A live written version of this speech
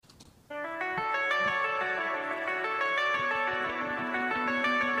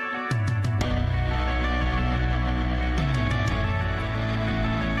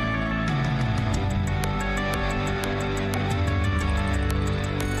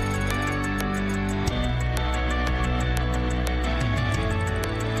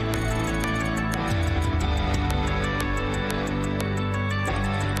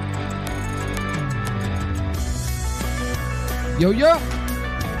Yo, yo.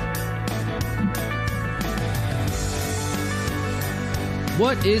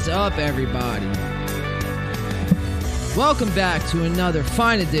 What is up, everybody? Welcome back to another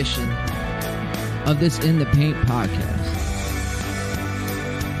fine edition of this In the Paint podcast.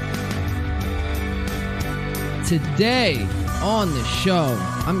 Today on the show,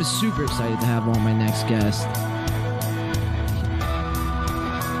 I'm super excited to have on my next guest.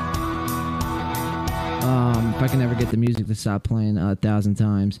 If I can ever get the music to stop playing 1,000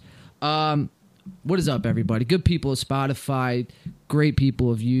 times. What is up, everybody? Good people of Spotify, great people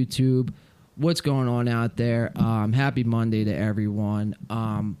of YouTube. What's going on out there? Happy Monday to everyone.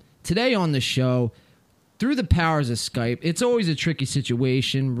 Today on the show, through the powers of Skype, it's always a tricky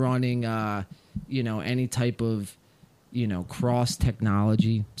situation running, any type of, cross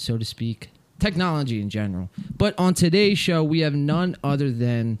technology, so to speak. Technology in general. But on today's show, we have none other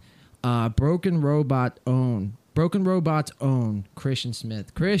than Broken Robot's own Christian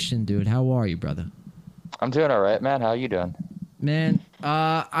Smith. Christian, dude, how are you, brother? I'm doing all right, man. How are you doing? Man,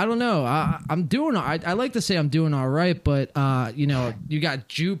 I don't know. I'm doing. I like to say I'm doing all right, but you got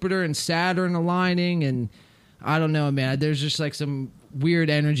Jupiter and Saturn aligning, and I don't know, man. There's just like some weird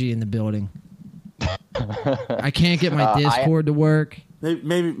energy in the building. I can't get my Discord to work.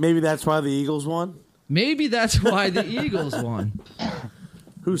 Maybe that's why the Eagles won. Maybe that's why the Eagles won.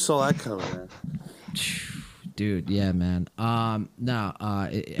 Who saw that coming, man? Dude, yeah, man.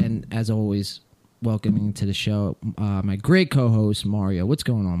 And as always, welcoming to the show, my great co-host, Mario. What's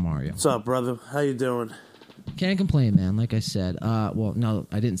going on, Mario? What's up, brother? How you doing? Can't complain, man. Like I said. Well, no,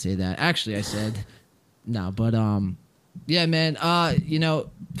 I didn't say that. Actually, I said no, but yeah, man.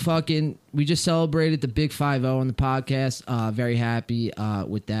 We just celebrated the Big 5-0 on the podcast. Very happy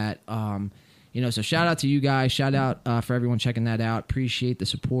with that. So shout out to you guys. Shout out for everyone checking that out. Appreciate the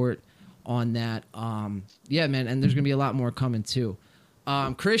support on that. Yeah, man, and there's going to be a lot more coming too.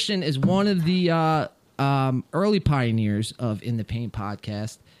 Christian is one of the early pioneers of In the Paint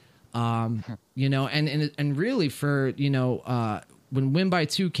podcast. And really for, when Win by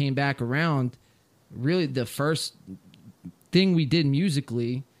 2 came back around, really the first thing we did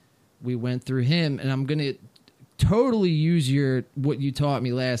musically, we went through him, and I'm going to totally use what you taught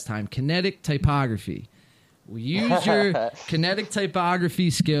me last time, kinetic typography. We use your kinetic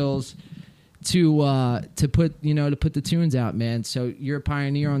typography skills to put the tunes out, man. So you're a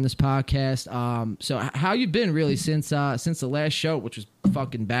pioneer on this podcast. So how you been really since the last show, which was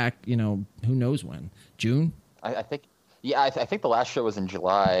fucking back, who knows when, June? I think. Yeah, I think the last show was in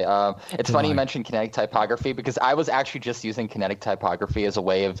July. It's funny you mentioned kinetic typography because I was actually just using kinetic typography as a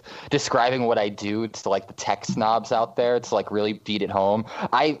way of describing what I do to like the tech snobs out there to like really beat it home.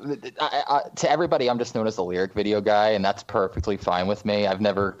 I to everybody, I'm just known as the lyric video guy, and that's perfectly fine with me. I've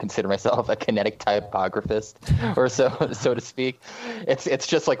never considered myself a kinetic typographist or so to speak. It's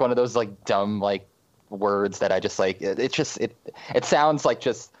just like one of those like dumb like words that I just like. It sounds like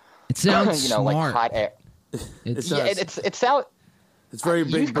just it sounds smart. Like hot air. It's very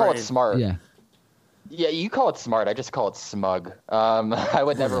big. You call it smart. Yeah, you call it smart. I just call it smug. I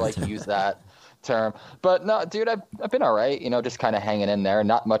would never use that term. But no, dude, I've been all right. Just kind of hanging in there.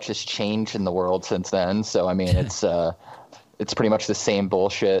 Not much has changed in the world since then. So I mean, it's pretty much the same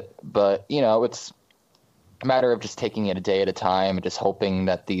bullshit. But it's a matter of just taking it a day at a time and just hoping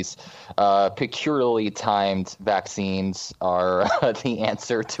that these peculiarly timed vaccines are the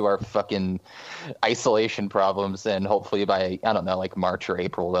answer to our fucking isolation problems. And hopefully by, I don't know, like March or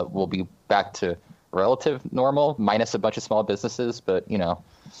April, that we'll be back to relative normal, minus a bunch of small businesses. But,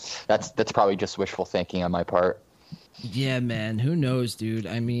 that's probably just wishful thinking on my part. Yeah, man. Who knows, dude?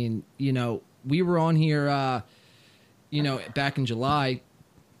 I mean, we were on here, back in July.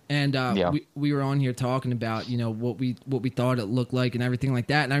 And we were on here talking about, what we thought it looked like and everything like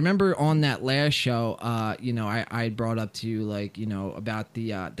that. And I remember on that last show, I had brought up to you, like, about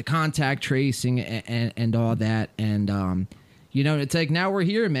the contact tracing and all that. And, it's like now we're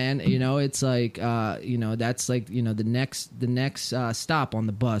here, man. It's like, that's like, the next stop on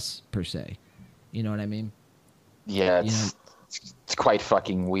the bus, per se. You know what I mean? Yeah, it's quite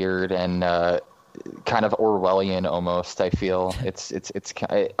fucking weird and kind of Orwellian almost. I feel it's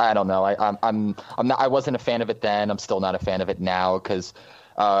I don't know. I wasn't a fan of it then. I'm still not a fan of it now because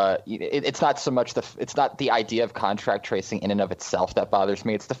it's not so much it's not the idea of contract tracing in and of itself that bothers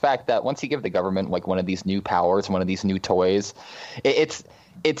me. It's the fact that once you give the government like one of these new powers, one of these new toys, it's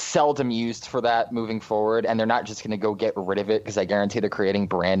seldom used for that moving forward, and they're not just going to go get rid of it because I guarantee they're creating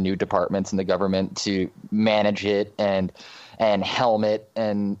brand new departments in the government to manage it and helmet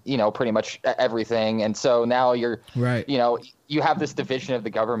and pretty much everything. And so now you're right. you have this division of the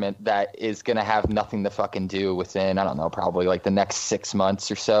government that is going to have nothing to fucking do within, I don't know, probably like the next 6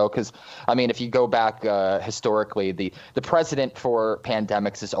 months or so. Because, I mean, if you go back historically, the precedent for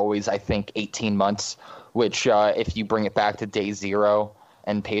pandemics is always, I think, 18 months, which if you bring it back to day zero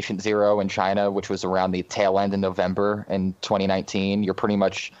and patient zero in China, which was around the tail end in November in 2019, you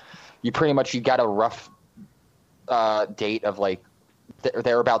got a rough date of like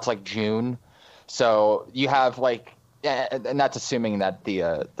thereabouts like June. So you have like, and that's assuming that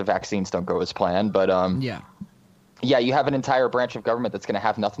the vaccines don't go as planned, but yeah, you have an entire branch of government that's going to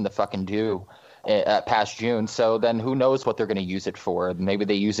have nothing to fucking do past June. So then who knows what they're going to use it for? Maybe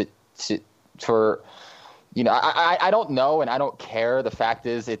they use it for, you know, I don't know, and I don't care. The fact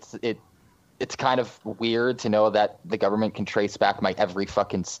is, it's kind of weird to know that the government can trace back my every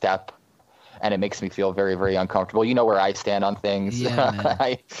fucking step. And it makes me feel very, very uncomfortable. You know where I stand on things.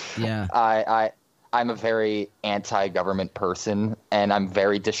 Yeah, I'm a very anti-government person, and I'm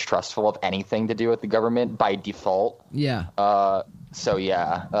very distrustful of anything to do with the government by default. Yeah. So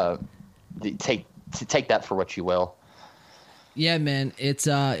yeah, take that for what you will. Yeah, man, it's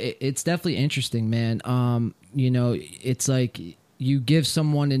definitely interesting, man. You know, it's like you give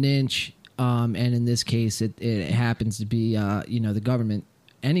someone an inch, and in this case, it happens to be, you know, the government.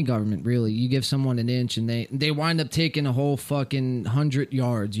 Any government, really. You give someone an inch and they wind up taking a whole fucking 100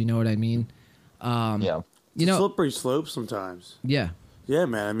 yards. You know what I mean? Yeah. You know, slippery slope sometimes. Yeah. Yeah,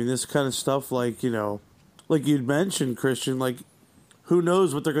 man. I mean, this kind of stuff, like, you know, like you'd mentioned, Christian, like, who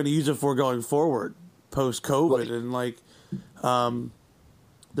knows what they're going to use it for going forward post-COVID. And, like,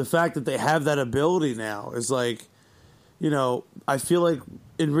 the fact that they have that ability now is, like, you know, I feel like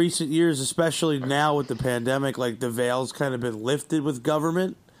in recent years, especially now with the pandemic, like the veil's kind of been lifted with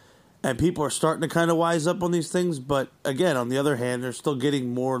government and people are starting to kind of wise up on these things. But again, on the other hand, they're still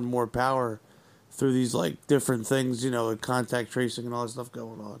getting more and more power through these like different things, you know, like contact tracing and all that stuff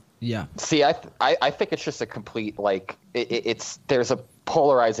going on. Yeah. See, I think it's just a complete, like, there's a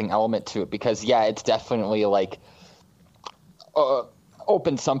polarizing element to it because, yeah, it's definitely like,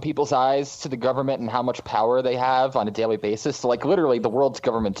 open some people's eyes to the government and how much power they have on a daily basis. So, like, literally, the world's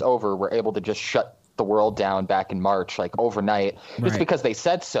government's over. We're able to just shut the world down back in March, like overnight. Right. It's because they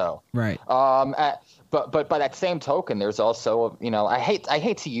said so. Right. But by that same token, there's also, you know, I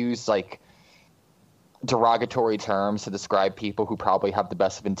hate to use like derogatory terms to describe people who probably have the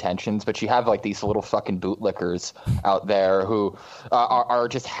best of intentions, but you have like these little fucking bootlickers out there who are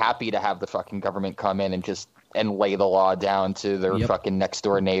just happy to have the fucking government come in and lay the law down to their fucking next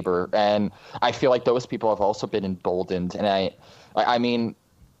door neighbor. And I feel like those people have also been emboldened. And I mean,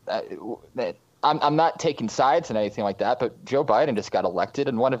 I'm not taking sides and anything like that, but Joe Biden just got elected.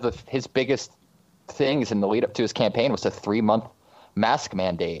 And one of his biggest things in the lead up to his campaign was a 3-month mask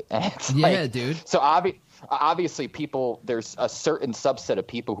mandate. And it's dude. So obviously there's a certain subset of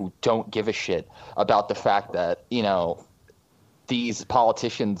people who don't give a shit about the fact that, you know, these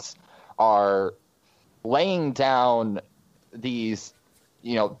politicians are laying down these,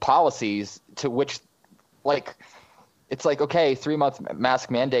 you know, policies to which, like, it's like, okay, 3-month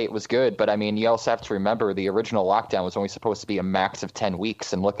mask mandate was good, but I mean, you also have to remember the original lockdown was only supposed to be a max of 10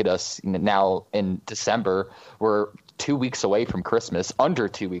 weeks. And look at us now in December, we're 2 weeks away from Christmas, under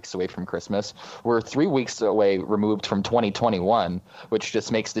 2 weeks away from Christmas. We're 3 weeks away removed from 2021, which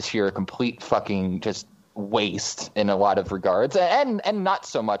just makes this year a complete fucking just waste in a lot of regards, and not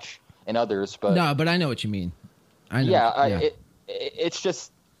so much in others, but no, but I know what you mean. I know. Yeah, it's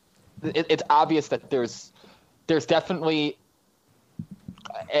just it's obvious that there's definitely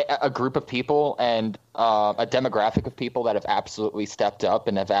a group of people and a demographic of people that have absolutely stepped up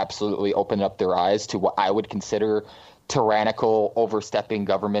and have absolutely opened up their eyes to what I would consider tyrannical, overstepping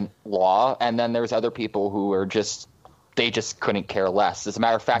government law, and then there's other people who are just couldn't care less. As a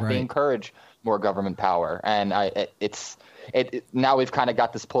matter of fact, They encourage more government power, and now we've kind of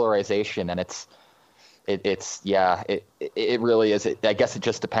got this polarization, and it really is. I guess it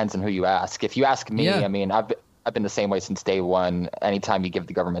just depends on who you ask. If you ask me, I mean, I've been the same way since day one. Anytime you give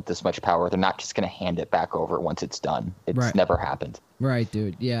the government this much power, they're not just going to hand it back over once it's done. It's never happened. Right,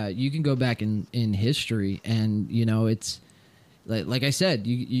 dude. Yeah, you can go back in history, and you know, it's like I said,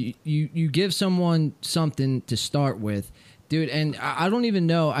 you give someone something to start with. Dude, and I don't even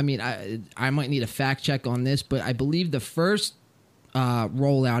know. I mean, I might need a fact check on this, but I believe the first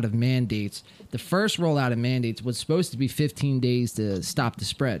rollout of mandates was supposed to be 15 days to stop the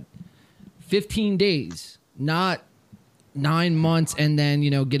spread. 15 days, not 9 months, and then, you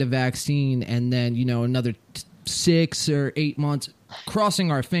know, get a vaccine, and then, you know, another 6 or 8 months,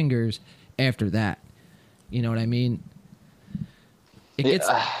 crossing our fingers after that. You know what I mean?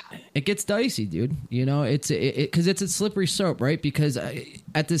 it gets dicey, dude. You know, it's because it's a slippery slope, right? Because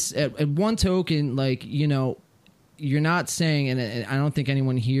at one token, like, you know, you're not saying, and I don't think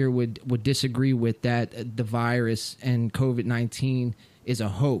anyone here would disagree with that, the virus and COVID-19 is a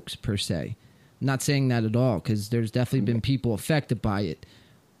hoax per se. I'm not saying that at all, because there's definitely been people affected by it.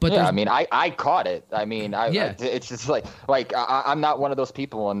 But yeah, I mean, I caught it. I mean, it's just like I'm not one of those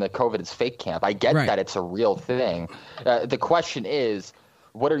people in the COVID is fake camp. I get that it's a real thing. The question is,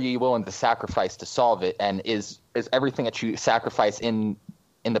 what are you willing to sacrifice to solve it? And is everything that you sacrifice in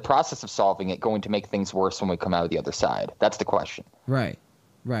the process of solving it going to make things worse when we come out of the other side? That's the question. Right.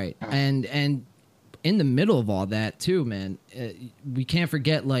 And in the middle of all that too, man, we can't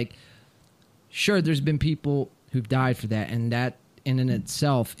forget, like, sure, there's been people who've died for that, and that in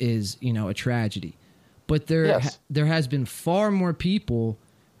itself is, you know, a tragedy. But there has been far more people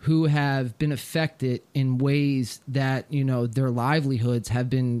who have been affected in ways that, you know, their livelihoods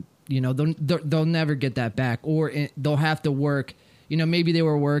have been, you know, they'll never get that back, or they'll have to work. You know, maybe they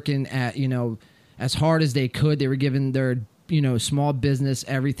were working at, you know, as hard as they could. They were giving their, you know, small business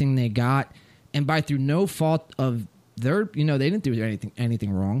everything they got, and through no fault of their, you know, they didn't do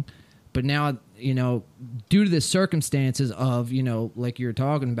anything wrong. But now, you know, due to the circumstances of, you know, like you're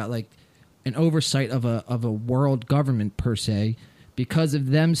talking about, like an oversight of a world government per se, because of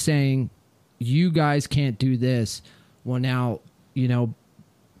them saying, you guys can't do this, well, now, you know,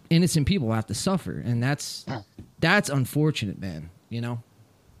 innocent people have to suffer, and that's unfortunate, man. You know.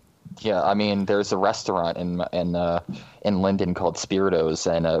 Yeah, I mean, there's a restaurant in Linden called Spiritos,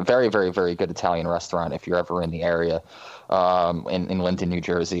 and a very, very, very good Italian restaurant if you're ever in the area, in Linden, New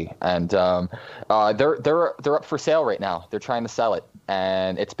Jersey, and they're up for sale right now. They're trying to sell it,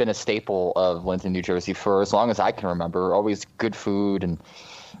 and it's been a staple of Linden, New Jersey for as long as I can remember. Always good food, and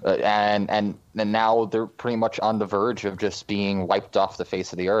now they're pretty much on the verge of just being wiped off the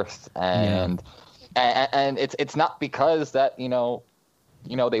face of the earth, and it's not because that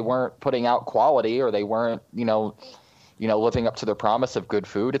they weren't putting out quality, or they weren't, living up to their promise of good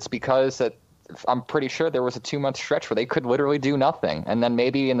food. It's because that I'm pretty sure there was a 2-month stretch where they could literally do nothing. And then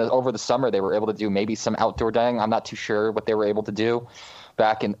maybe over the summer, they were able to do maybe some outdoor dining. I'm not too sure what they were able to do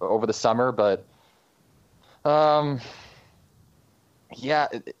back over the summer, but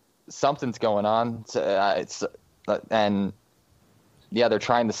something's going on. They're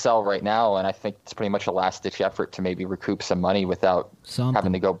trying to sell right now, and I think it's pretty much a last-ditch effort to maybe recoup some money without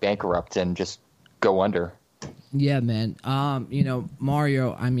having to go bankrupt and just go under. Yeah, man.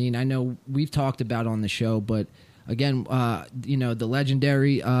 Mario, I mean, I know we've talked about on the show, but again, the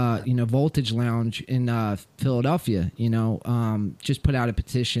legendary, Voltage Lounge in Philadelphia, just put out a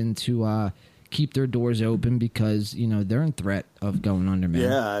petition to keep their doors open because, they're in threat of going under, man.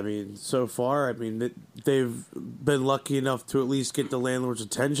 Yeah, I mean, so far, they've been lucky enough to at least get the landlord's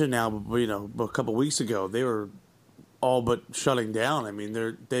attention now, but, a couple of weeks ago, they were all but shutting down. I mean,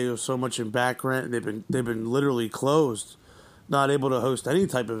 they have so much in back rent. They've been literally closed, not able to host any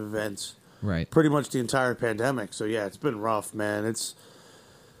type of events. Right. Pretty much the entire pandemic. So yeah, it's been rough, man. It's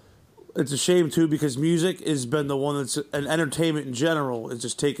a shame too, because music has been the one and entertainment in general is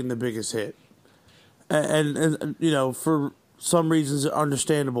just taking the biggest hit. And for some reasons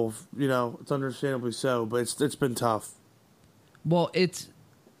understandable. It's understandably so, but it's been tough. Well, it's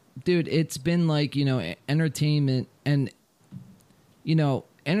been like, entertainment and,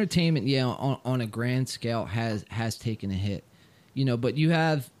 entertainment, on a grand scale has taken a hit, but you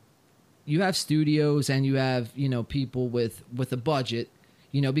have studios and you have, people with a budget,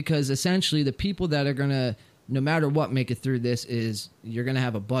 because essentially the people that are going to, no matter what, make it through this is you're going to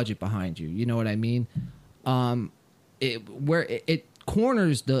have a budget behind you. You know what I mean? It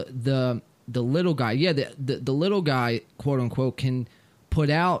corners the little guy. Yeah. The little guy, quote unquote, can put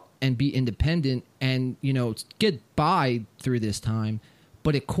out and be independent and, get by through this time,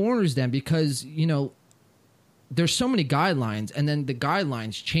 but it corners them because, there's so many guidelines and then the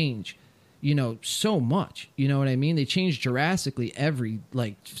guidelines change, so much, you know what I mean? They change drastically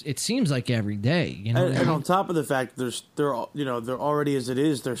it seems like every day, and on top of the fact they're already as it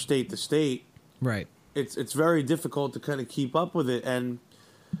is, they're state to state. Right. It's very difficult to kind of keep up with it. And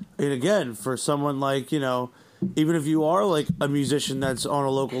again, for someone like, even if you are like a musician that's on a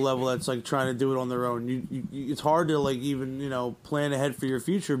local level that's like trying to do it on their own, it's hard to like even plan ahead for your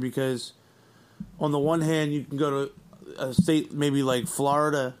future, because on the one hand you can go to a state maybe like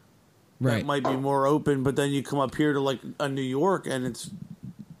Florida, right, that might be more open, but then you come up here to like a New York and it's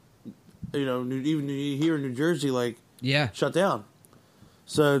even here in New Jersey, like, shut down.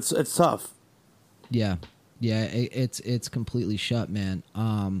 So it's tough. Yeah, it's completely shut, man.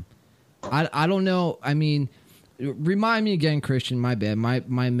 I don't know. I mean, remind me again, Christian. My bad.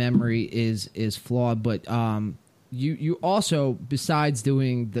 My memory is flawed. But you also, besides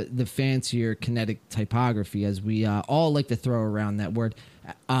doing the fancier kinetic typography, as we all like to throw around that word,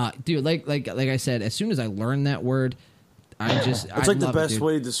 dude. Like I said, as soon as I learned that word, it's like the best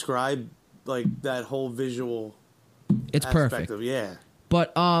way to describe like that whole visual. It's perfect. Yeah.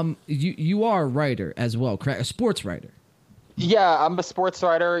 But you are a writer as well, correct? A sports writer. Yeah, I'm a sports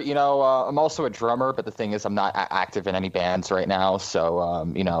writer. You know, I'm also a drummer, but the thing is, I'm not active in any bands right now.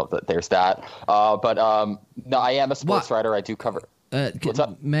 So, you know, there's that. But no, I am a sports writer. I do cover. What's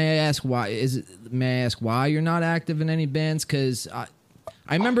up? May I ask why? May I ask why you're not active in any bands? Because I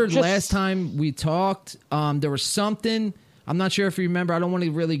remember last time we talked, there was something. I'm not sure if you remember. I don't want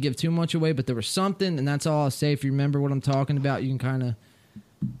to really give too much away, but there was something, and that's all I'll say. If you remember what I'm talking about, you can kind of.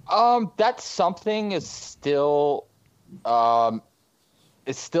 That something is still there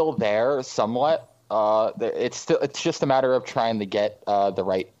somewhat. It's just a matter of trying to get the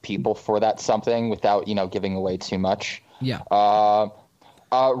right people for that something without, you know, giving away too much. Yeah.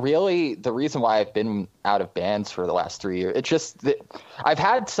 Really, the reason why I've been out of bands for the last 3 years, it's just that I've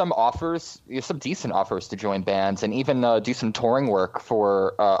had some offers, some decent offers to join bands and even do some touring work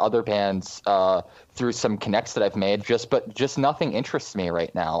for other bands through some connects that I've made. But just nothing interests me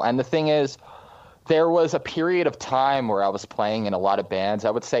right now. And the thing is, there was a period of time where I was playing in a lot of bands. I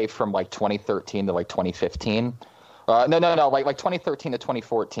would say from like 2013 to like 2015. Like 2013 to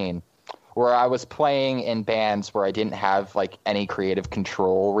 2014. Where I was playing in bands where I didn't have like any creative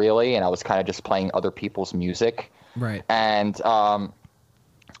control really, and I was kind of just playing other people's music. Right. And I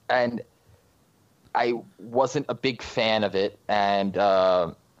wasn't a big fan of it. And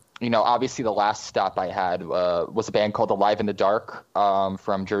you know, obviously the last stop I had was a band called Alive in the Dark from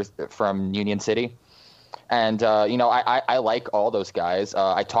Union City. And you know, I like all those guys.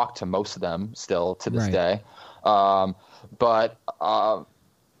 I talk to most of them still to this day. But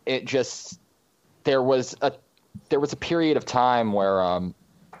it just there was a period of time where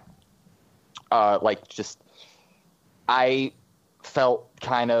like just I felt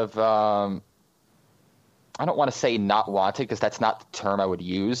kind of I don't want to say not wanted because that's not the term I would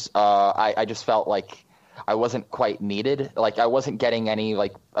use. I just felt like I wasn't quite needed. Like I wasn't getting any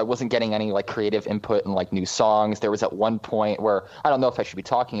creative input and like new songs. There was at one point where I don't know if I should be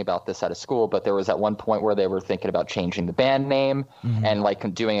talking about this out of school, but there was at one point where they were thinking about changing the band name and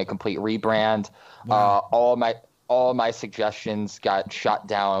like doing a complete rebrand. Wow. All my suggestions got shot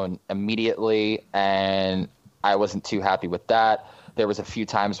down immediately, and I wasn't too happy with that. There was a few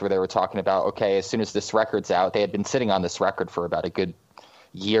times where they were talking about, okay, as soon as this record's out, they had been sitting on this record for about a good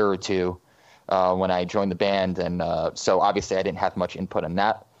year or two. When I joined the band, and so obviously I didn't have much input in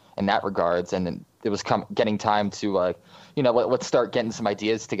that regards, and then it was getting time to you know, let's start getting some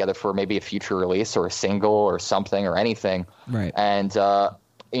ideas together for maybe a future release or a single or something or anything. Right. And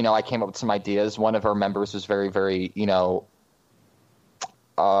you know, I came up with some ideas. One of our members was very, very, you know,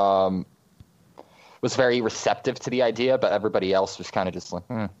 was very receptive to the idea, but everybody else was kind of just like,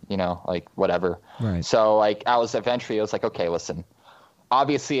 you know, like whatever. Right. So like I was like, okay, listen,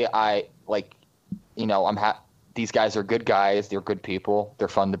 obviously you know, these guys are good guys. They're good people. They're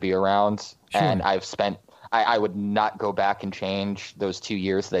fun to be around. Sure. And I would not go back and change those 2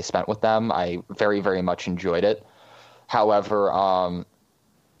 years that I spent with them. I very, very much enjoyed it. However,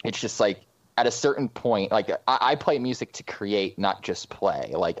 it's just like at a certain point, like I play music to create, not just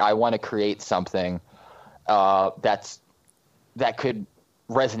play. Like I want to create something that could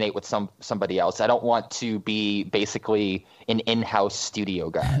resonate with somebody else. I don't want to be basically an in-house studio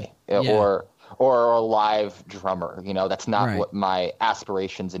guy or a live drummer. You know, that's not what my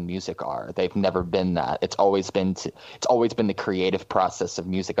aspirations in music are. They've never been that. It's always been the creative process of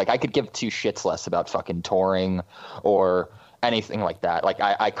music. Like I could give two shits less about fucking touring or anything like that. Like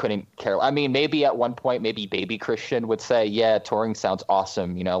I couldn't care. I mean, maybe at one point, maybe Baby Christian would say, yeah, touring sounds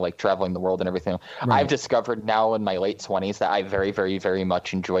awesome, you know, like traveling the world and everything. Right. I've discovered now in my late 20s that I very, very, very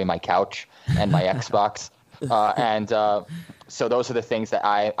much enjoy my couch and my Xbox. So those are the things that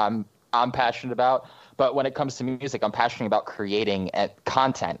I'm passionate about. But when it comes to music, I'm passionate about creating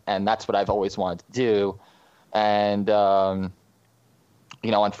content, and that's what I've always wanted to do. And you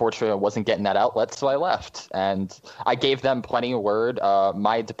know, unfortunately, I wasn't getting that outlet, so I left. And I gave them plenty of word.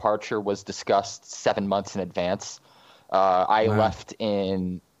 My departure was discussed 7 months in advance. I left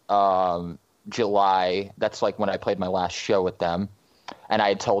in July. That's like when I played my last show with them. And I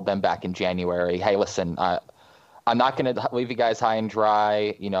had told them back in January, hey, listen, I'm not going to leave you guys high and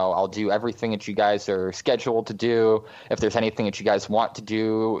dry. You know, I'll do everything that you guys are scheduled to do. If there's anything that you guys want to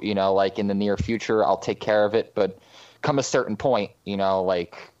do, you know, like in the near future, I'll take care of it. But come a certain point, you know,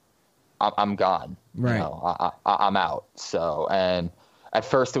 like I'm gone. Right. You know, I'm out. So, and at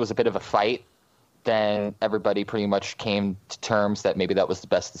first it was a bit of a fight. Then everybody pretty much came to terms that maybe that was the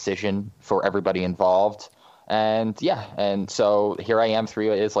best decision for everybody involved. And yeah, and so here I am 3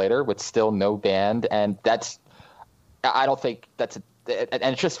 years later with still no band. And I don't think and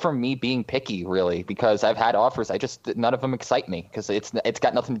it's just from me being picky, really, because I've had offers. None of them excite me because it's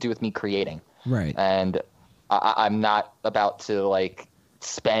got nothing to do with me creating. Right. And I'm not about to like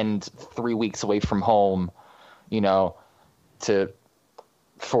spend 3 weeks away from home, you know,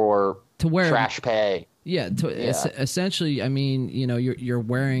 for wear trash pay. Yeah, essentially, I mean, you know, you're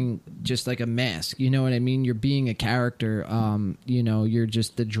wearing just like a mask. You know what I mean? You're being a character. You know, you're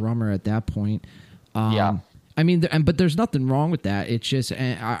just the drummer at that point. Yeah. I mean, but there's nothing wrong with that. It's just,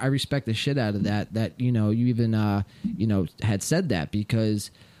 and I respect the shit out of that. That, you know, you even you know, had said that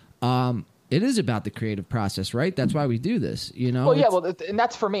because it is about the creative process, right? That's why we do this, you know? Well, yeah, and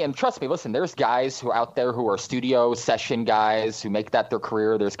that's for me. And trust me, listen, there's guys who out there who are studio session guys who make that their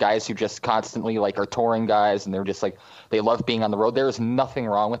career. There's guys who just constantly like are touring guys and they're just like, they love being on the road. There's nothing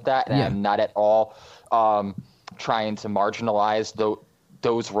wrong with that. And I'm not at all trying to marginalize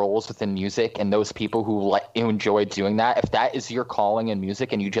those roles within music and those people who enjoy doing that. If that is your calling in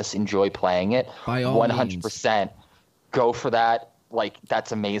music and you just enjoy playing it, by all 100% means, go for that. Like,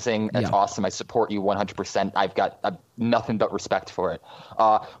 that's amazing. That's awesome. I support you 100%. I've got nothing but respect for it.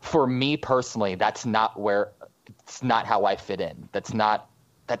 For me personally, it's not how I fit in. That's not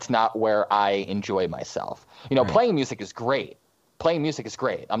where I enjoy myself. You know, playing music is great.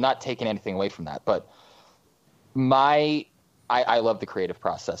 I'm not taking anything away from that. But I love the creative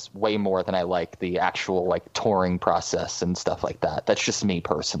process way more than I like the actual like touring process and stuff like that. That's just me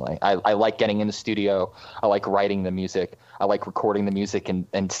personally. I like getting in the studio. I like writing the music. I like recording the music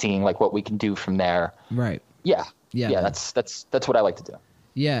and seeing like what we can do from there. Right. Yeah. That's what I like to do.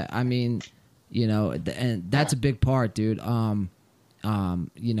 Yeah. I mean, you know, and that's a big part, dude. You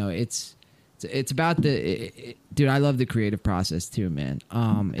know, it's about dude, I love the creative process too, man.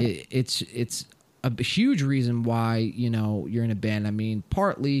 It's a huge reason why, you know, you're in a band. I mean,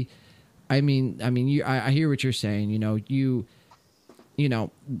 partly, I hear what you're saying. You know, you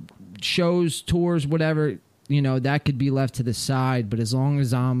know, shows, tours, whatever, you know, that could be left to the side. But as long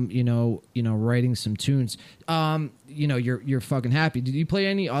as I'm, you know, writing some tunes, you know, you're fucking happy. Did you play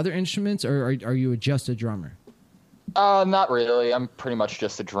any other instruments, or are you just a drummer? Not really. I'm pretty much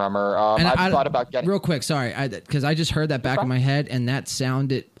just a drummer. I've thought about getting... Real quick, sorry, because I just heard that back in my head, and that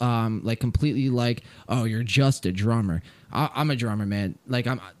sounded like completely like, oh, you're just a drummer. I'm a drummer, man. Like,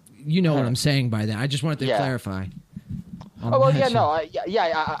 you know what I'm saying by that. I just wanted to clarify. Oh, well, yeah, no,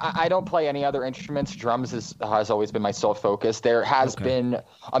 I don't play any other instruments. Drums has always been my sole focus. There has been,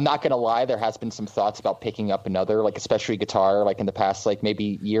 I'm not going to lie, there has been some thoughts about picking up another, like especially guitar, like in the past, like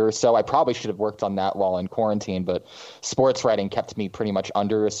maybe year or so. I probably should have worked on that while in quarantine, but sports writing kept me pretty much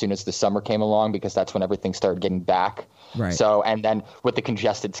under as soon as the summer came along because that's when everything started getting back. Right. So, and then with the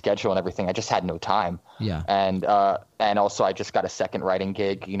congested schedule and everything, I just had no time. Yeah. And also I just got a second writing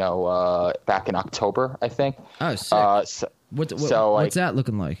gig, you know, back in October, I think. Oh, sick. What's that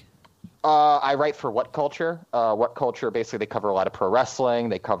looking like? I write for What Culture. What Culture, basically, they cover a lot of pro wrestling.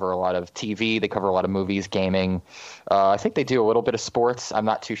 They cover a lot of TV. They cover a lot of movies, gaming. I think they do a little bit of sports. I'm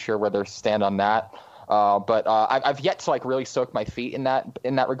not too sure where they stand on that. But I've yet to like really soak my feet in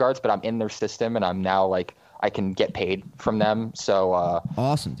that regards. But I'm in their system, and I'm now like I can get paid from them. So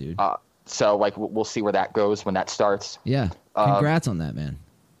awesome, dude. So like we'll see where that goes when that starts. Yeah, congrats on that, man.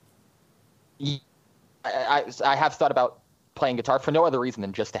 I have thought about playing guitar for no other reason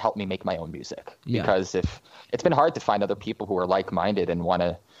than just to help me make my own music. Yeah. Because if it's been hard to find other people who are like-minded and want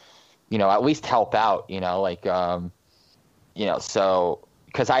to, you know, at least help out, you know, like, you know, so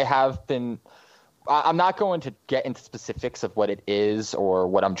because I'm not going to get into specifics of what it is or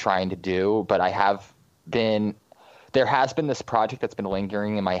what I'm trying to do, but there has been this project that's been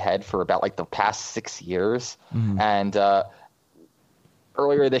lingering in my head for about like the past 6 years. Mm-hmm. And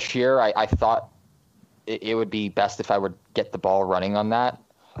earlier this year, I thought it would be best if I would get the ball running on that.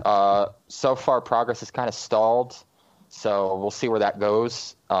 So far, progress has kind of stalled, so we'll see where that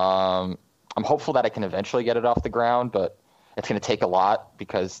goes. I'm hopeful that I can eventually get it off the ground, but it's going to take a lot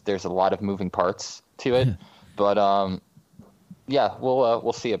because there's a lot of moving parts to it. But yeah,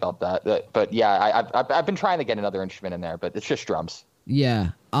 we'll see about that. But yeah, I've been trying to get another instrument in there, but it's just drums. Yeah.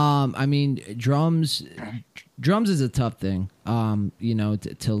 I mean, drums is a tough thing, you know,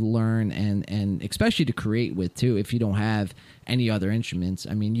 to learn and especially to create with too, if you don't have any other instruments.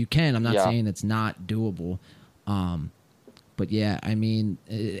 I mean, you can, I'm not saying it's not doable. But yeah, I mean,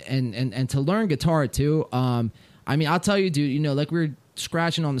 and to learn guitar too. I mean, I'll tell you, dude, you know, like we were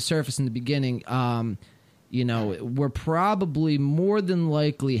scratching on the surface in the beginning. You know, we're probably more than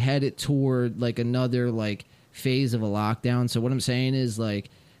likely headed toward like another like phase of a lockdown. So what I'm saying is like,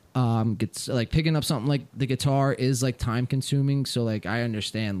 it's like picking up something like the guitar is like time consuming. So like I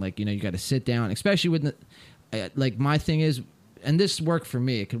understand, like, you know, you got to sit down, especially with like my thing is, and this worked for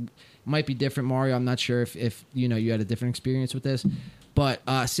me. It might be different, Mario. I'm not sure if you know you had a different experience with this, but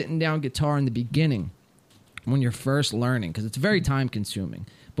sitting down guitar in the beginning when you're first learning, because it's very time consuming.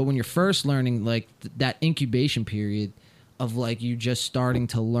 But when you're first learning, like that incubation period of like you just starting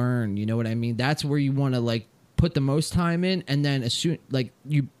to learn, you know what I mean? That's where you want to like put the most time in, and then as soon like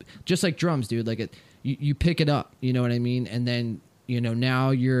you just like drums, dude. Like you pick it up, you know what I mean? And then you know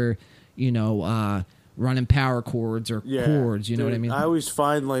now you're running power chords or chords, you know what I mean? I always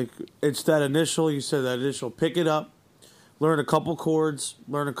find like it's that initial. You said that initial. Pick it up, learn a couple chords,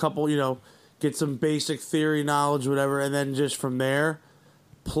 learn a couple, you know, get some basic theory knowledge, whatever, and then just from there,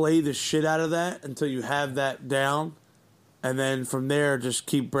 play the shit out of that until you have that down. And then from there, just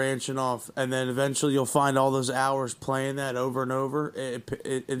keep branching off. And then eventually you'll find all those hours playing that over and over. At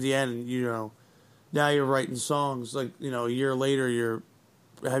the end, you know, now you're writing songs. Like, you know, a year later, you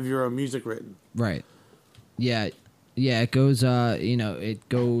have your own music written. Right. Yeah. Yeah, it goes, you know, it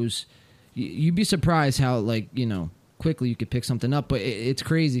goes... You'd be surprised how, like, you know, quickly you could pick something up. But it's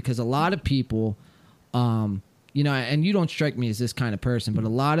crazy because a lot of people, you know, and you don't strike me as this kind of person, but a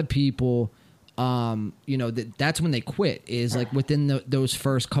lot of people... you know, that's when they quit, is like within those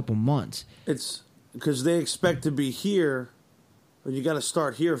first couple months. It's because they expect to be here, but you got to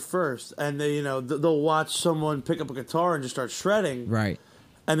start here first. And they, you know, they'll watch someone pick up a guitar and just start shredding. Right.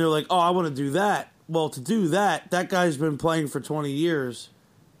 And they're like, oh, I want to do that. Well, to do that, that guy's been playing for 20 years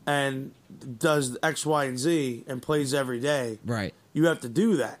and does X, Y, and Z and plays every day. Right. You have to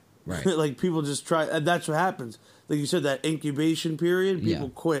do that. Right. Like people just try, and that's what happens. Like you said, that incubation period, people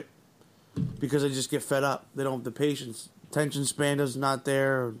quit. Because they just get fed up. They don't have the patience. Attention span is not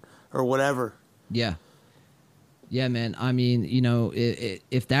there or whatever. Yeah. Yeah, man. I mean, you know,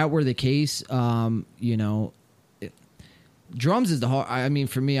 if that were the case, you know, drums is the hard. I mean,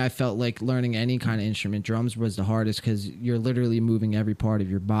 for me, I felt like learning any kind of instrument, drums was the hardest because you're literally moving every part of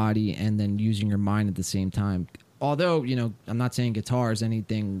your body and then using your mind at the same time. Although, you know, I'm not saying guitar is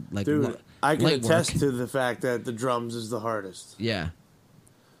anything like... Dude, I can attest work. To the fact that the drums is the hardest. Yeah.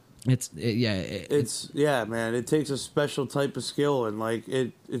 Yeah, man. It takes a special type of skill, and like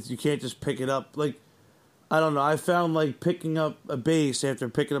it's you can't just pick it up. Like I don't know. I found like picking up a bass after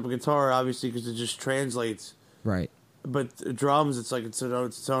picking up a guitar, obviously, because it just translates. Right. But drums, it's like it's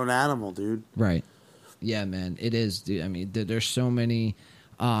its own animal, dude. Right. Yeah, man. It is, dude. I mean, there's so many,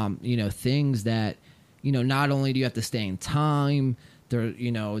 you know, things that, you know, not only do you have to stay in time,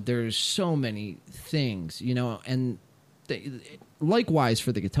 there's so many things, you know, and. Likewise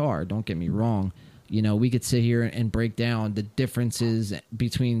for the guitar, don't get me wrong. You know, we could sit here and break down the differences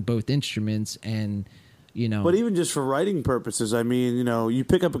between both instruments and, you know. But even just for writing purposes, I mean, you know, you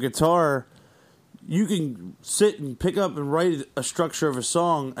pick up a guitar, you can sit and pick up and write a structure of a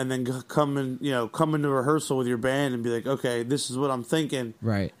song and then come into rehearsal with your band and be like, okay, this is what I'm thinking.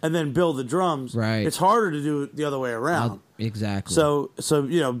 Right. And then build the drums. Right. It's harder to do it the other way around. Exactly. So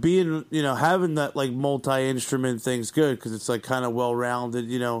you know, being, you know, having that like multi-instrument thing's good because it's like kind of well-rounded,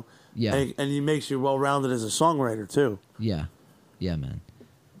 you know. Yeah. And it makes you well-rounded as a songwriter too. Yeah. Yeah, man.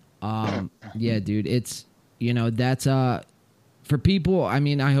 Yeah, dude, it's, you know, that's for people, I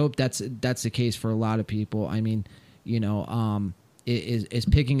mean, I hope that's the case for a lot of people. I mean, you know, is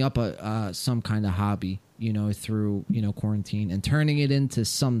picking up some kind of hobby, you know, through, you know, quarantine and turning it into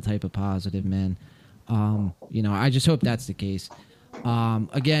some type of positive, man. You know, I just hope that's the case.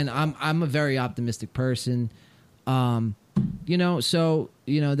 Again, I'm a very optimistic person. You know, so,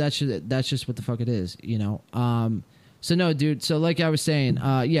 you know, that's just what the fuck it is, you know. So no, dude. So like I was saying,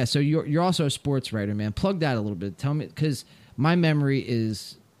 yeah. So you're also a sports writer, man. Plug that a little bit. Tell me, because my memory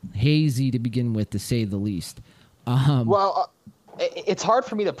is hazy to begin with, to say the least. Well, it's hard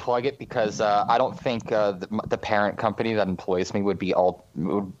for me to plug it because I don't think the parent company that employs me would be all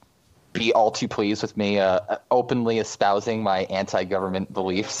too pleased with me openly espousing my anti-government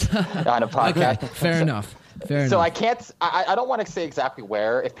beliefs on a podcast. Okay, fair enough. So I can't. I don't want to say exactly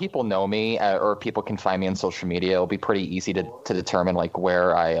where. If people know me or people can find me on social media, it'll be pretty easy to determine like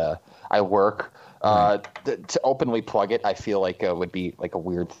where I work. Right. To openly plug it, I feel like would be like a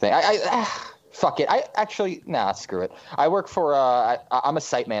weird thing. Fuck it. Screw it. I work for. I'm a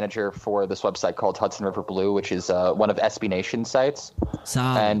site manager for this website called Hudson River Blue, which is one of SB Nation's sites.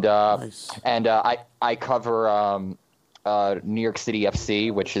 And nice. And I cover New York City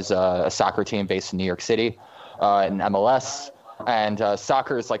FC, which is a soccer team based in New York City, in MLS. and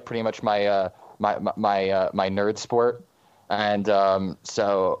soccer is like pretty much my my nerd sport, and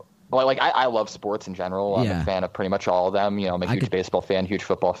so. Well, like I love sports in general. I'm a fan of pretty much all of them. You know, I'm a huge baseball fan, huge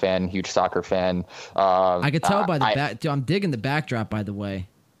football fan, huge soccer fan. I could tell by the I'm digging the backdrop, by the way.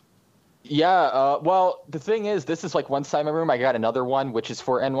 Yeah. Well, the thing is, this is like one side of my room. I got another one, which is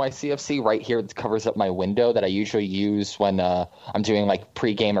for NYCFC right here. It covers up my window that I usually use when I'm doing like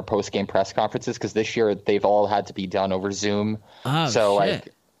pregame or postgame press conferences. Because this year they've all had to be done over Zoom. Oh, so shit.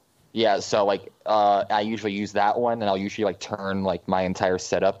 like. Yeah, so like I usually use that one, and I'll usually like turn like my entire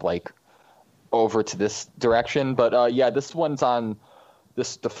setup like over to this direction. But yeah, this one's on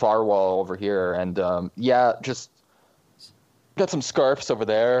the far wall over here, and yeah, just got some scarves over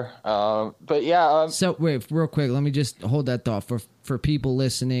there. But yeah. So wait, real quick, let me just hold that thought for people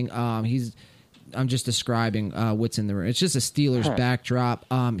listening. I'm just describing what's in the room. It's just a Steelers backdrop.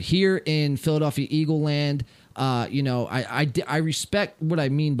 Here in Philadelphia Eagle Land. You know, I respect what I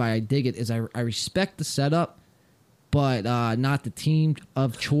mean by I dig it is I respect the setup, but not the team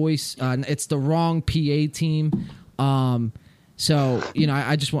of choice. It's the wrong PA team. So you know,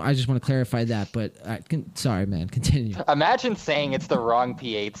 I just want to clarify that. But sorry, man, continue. Imagine saying it's the wrong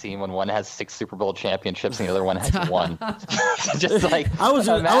PA team when one has 6 Super Bowl championships and the other one has 1. Just like I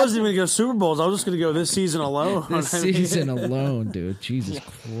wasn't even gonna go Super Bowls. I was just gonna go this season alone. This season alone, dude. Jesus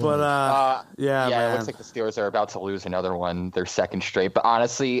Christ. But yeah, man. It looks like the Steelers are about to lose another one, their second straight. But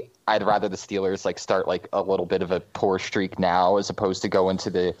honestly, I'd rather the Steelers like start like a little bit of a poor streak now as opposed to go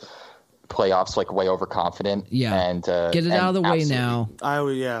into the playoffs like way overconfident. Yeah, and get it out of the way now.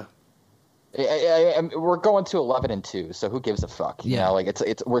 We're going to 11-2, so who gives a fuck? You know, like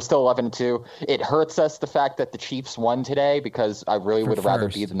it's we're still 11-2. It hurts us the fact that the Chiefs won today because I really would rather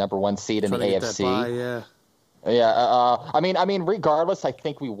be the number 1 seed in the AFC. I mean, regardless, I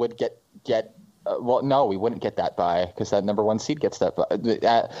think we would get. Well, no, we wouldn't get that bye because that number 1 seed gets that bye.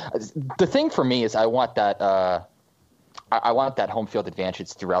 The thing for me is I want that. I want that home field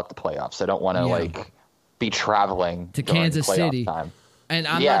advantage throughout the playoffs. I don't want to like be traveling to Kansas City. Time. And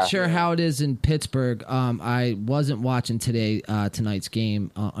I'm not sure how it is in Pittsburgh. I wasn't watching tonight's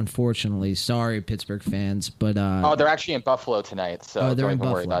game, unfortunately. Sorry, Pittsburgh fans, but they're actually in Buffalo tonight, so don't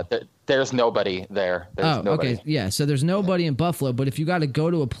even worry about it. There's nobody there. There's nobody. Okay, yeah. So there's nobody in Buffalo, but if you got to go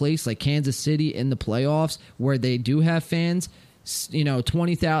to a place like Kansas City in the playoffs where they do have fans, you know,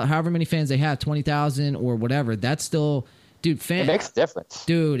 20,000, however many fans they have, 20,000 or whatever, that's still, dude. It makes a difference,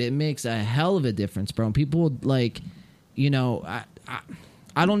 dude. It makes a hell of a difference, bro. People like, you know,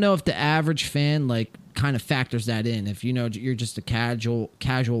 I don't know if the average fan like kind of factors that in. If you know you're just a casual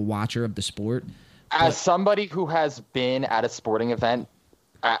watcher of the sport. As somebody who has been at a sporting event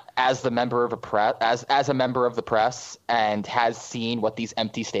as the member of as a member of the press and has seen what these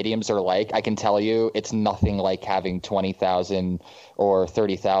empty stadiums are like, I can tell you it's nothing like having 20,000 or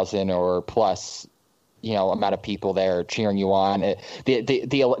 30,000 or plus, you know, amount of people there cheering you on.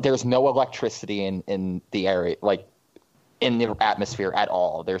 There's no electricity in the area, like in the atmosphere at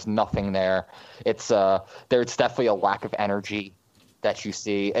all. There's nothing there. There's definitely a lack of energy that you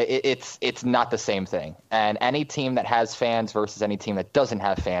see. It's not the same thing. And any team that has fans versus any team that doesn't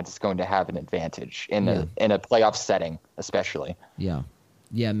have fans is going to have an advantage in a playoff setting, especially. Yeah.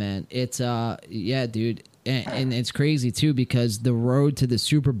 Yeah, man. It's dude. And it's crazy too because the road to the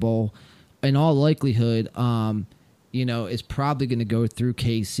Super Bowl, in all likelihood, you know, is probably going to go through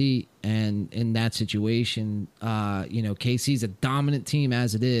KC. And in that situation, you know, KC's a dominant team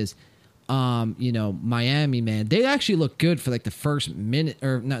as it is. You know, Miami, man, they actually look good for like the first minute,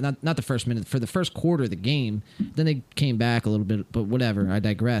 or not the first minute, for the first quarter of the game. Then they came back a little bit, but whatever. I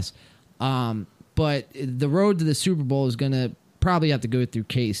digress. But the road to the Super Bowl is going to probably have to go through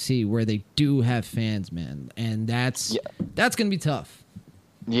KC, where they do have fans, man, and that's going to be tough.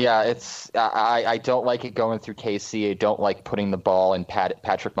 Yeah, I don't like it going through KC. I don't like putting the ball in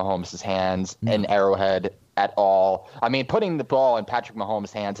Patrick Mahomes' hands in Arrowhead at all. I mean, putting the ball in Patrick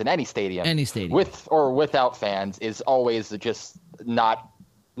Mahomes' hands in any stadium, with or without fans, is always just not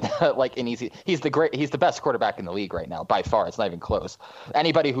like an easy. He's the best quarterback in the league right now by far. It's not even close.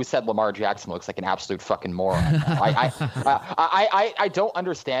 Anybody who said Lamar Jackson looks like an absolute fucking moron. I don't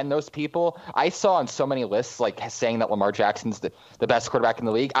understand those people. I saw on so many lists like saying that Lamar Jackson's the best quarterback in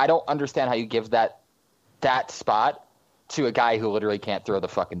the league. I don't understand how you give that spot to a guy who literally can't throw the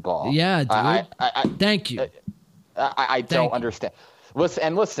fucking ball. Yeah, dude. Thank you. I don't understand.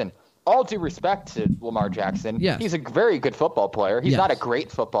 Listen. All due respect to Lamar Jackson, he's a very good football player. He's not a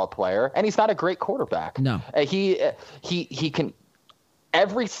great football player, and he's not a great quarterback. No, he can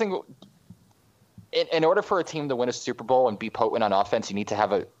every single. In order for a team to win a Super Bowl and be potent on offense, you need to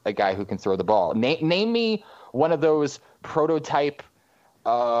have a guy who can throw the ball. Name me one of those prototype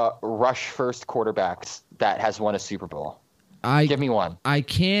rush first quarterbacks that has won a Super Bowl? Give me one. I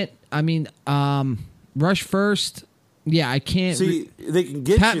can't. I mean, rush first. Yeah, I can't. See, they can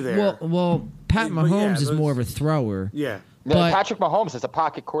get you there. Well, Pat Mahomes is more of a thrower. Yeah. But Patrick Mahomes is a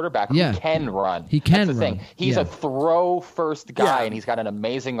pocket quarterback who can run. He can That's the run. thing. He's a throw-first guy, and he's got an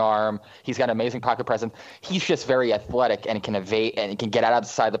amazing arm. He's got amazing pocket presence. He's just very athletic and can evade and can get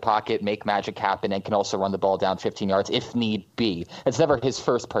outside the pocket, make magic happen, and can also run the ball down 15 yards if need be. It's never his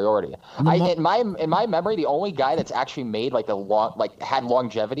first priority. In my memory, the only guy that's actually made had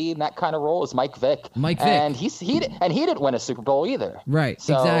longevity in that kind of role is Mike Vick. And he didn't win a Super Bowl either. Right.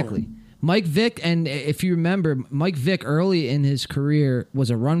 So, exactly. Mike Vick, and if you remember, Mike Vick early in his career was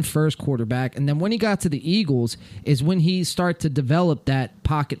a run-first quarterback, and then when he got to the Eagles is when he started to develop that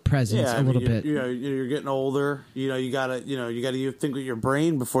pocket presence a little bit. You're getting older. You gotta think with your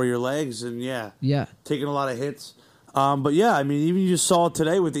brain before your legs, and taking a lot of hits. But I mean, even you just saw it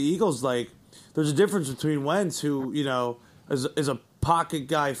today with the Eagles. Like, there's a difference between Wentz, who is a pocket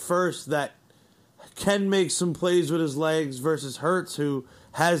guy first that can make some plays with his legs, versus Hurts, who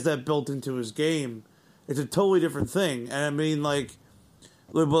has that built into his game. It's a totally different thing. And I mean,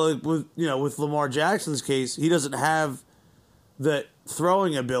 with Lamar Jackson's case, he doesn't have the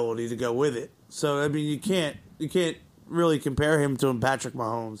throwing ability to go with it. So I mean, you can't really compare him to Patrick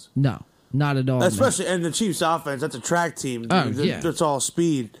Mahomes. No, not at all. Especially and the Chiefs' offense. That's a track team. That's all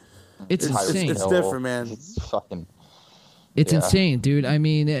speed. It's insane. It's different, man. It's insane, dude. I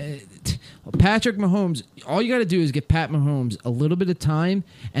mean, Patrick Mahomes, all you got to do is give Pat Mahomes a little bit of time,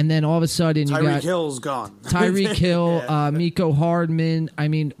 and then all of a sudden you got Tyreek Hill's gone. Tyreek Hill, Miko Hardman. I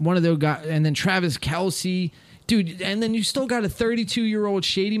mean, one of those guys, and then Travis Kelce. Dude, and then you still got a 32-year-old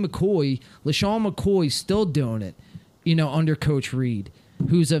Shady McCoy, LaShawn McCoy, still doing it, under Coach Reed,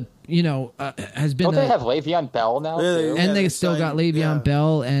 who's has been. Don't they have Le'Veon Bell now? Too? And they still got Le'Veon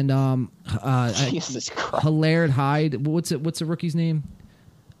Bell and Jesus Christ, Hilaire Hyde. What's the rookie's name?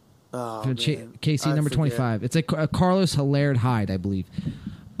 KC number 25. It's like Carlos Hilaire Hyde, I believe.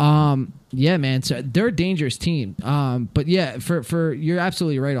 Yeah, man. So they're a dangerous team. But yeah, for you're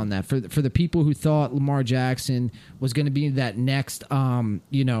absolutely right on that. For the people who thought Lamar Jackson was going to be that next,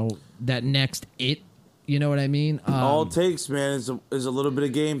 that next it. You know what I mean? All it takes, man, is a little bit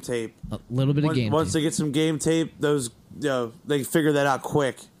of game tape. A little bit of game tape. Once they get some game tape, those they figure that out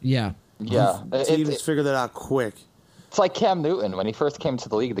quick. Yeah. Yeah. Teams figure that out quick. It's like Cam Newton. When he first came to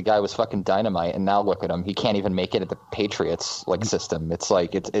the league, the guy was fucking dynamite, and now look at him. He can't even make it at the Patriots system. It's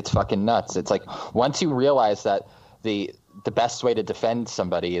like it's fucking nuts. It's like once you realize that the best way to defend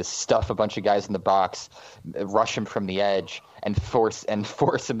somebody is stuff a bunch of guys in the box, rush him from the edge, and force him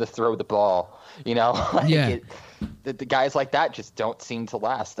to throw the ball. The guys like that just don't seem to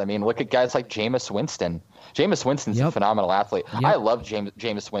last. I mean, look at guys like Jameis Winston. Jameis Winston's a phenomenal athlete. Yep. I loved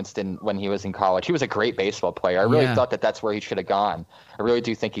Jameis Winston when he was in college. He was a great baseball player. I really thought that's where he should have gone. I really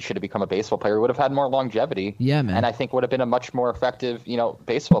do think he should have become a baseball player. He would have had more longevity. Yeah, man. And I think would have been a much more effective,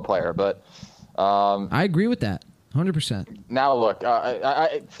 baseball player. But I agree with that. 100%. Now look,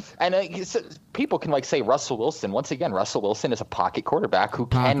 people can say Russell Wilson. Once again, Russell Wilson is a pocket quarterback who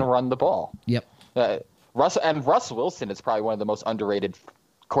can run the ball. Yep. Russell Wilson is probably one of the most underrated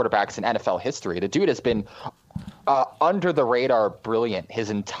quarterbacks in NFL history. The dude has been under the radar brilliant his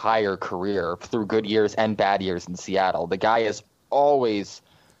entire career through good years and bad years in Seattle. The guy is always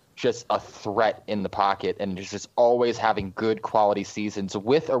just a threat in the pocket and just always having good quality seasons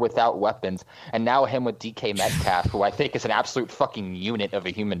with or without weapons. And now him with DK Metcalf, who I think is an absolute fucking unit of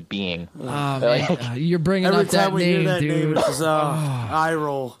a human being. Oh, man. You're bringing up that name, dude. It's just, eye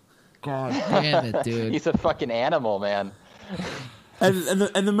roll. God damn it, dude. He's a fucking animal, man. And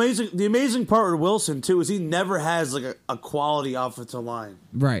the amazing part with Wilson too is he never has a quality offensive line.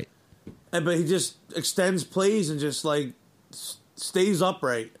 Right. But he just extends plays and just stays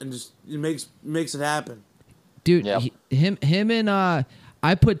upright and just makes it happen. Dude, him and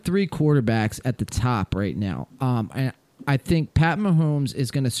I put 3 quarterbacks at the top right now. I think Pat Mahomes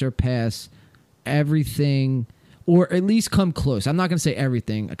is going to surpass everything, or at least come close. I'm not going to say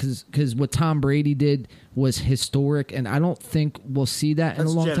everything because what Tom Brady did was historic, and I don't think we'll see that in a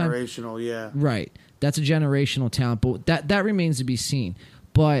long time. That's generational, yeah. Right. That's a generational talent, but that remains to be seen.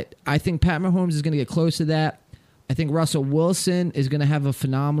 But I think Pat Mahomes is going to get close to that. I think Russell Wilson is going to have a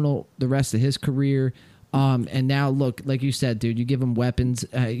phenomenal the rest of his career. And now, look, like you said, dude, you give him weapons.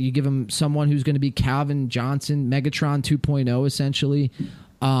 You give him someone who's going to be Calvin Johnson, Megatron 2.0, essentially.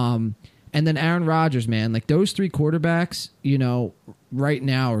 And then Aaron Rodgers, man. Like, those 3 quarterbacks, right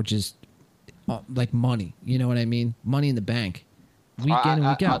now are just like money. You know what I mean? Money in the bank. Week in and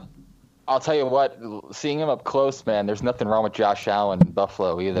week out. I'll tell you what, seeing him up close, man, there's nothing wrong with Josh Allen in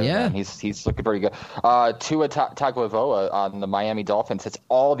Buffalo either. Yeah. Man. He's looking pretty good. Tua Tagovailoa on the Miami Dolphins, it's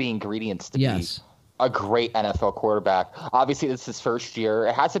all the ingredients to be a great NFL quarterback. Obviously, this is his first year.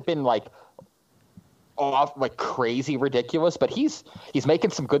 It hasn't been like crazy ridiculous, but he's making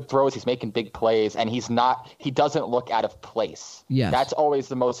some good throws. He's making big plays, and he doesn't look out of place. Yes. That's always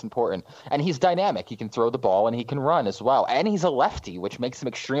the most important. And he's dynamic. He can throw the ball and he can run as well. And he's a lefty, which makes him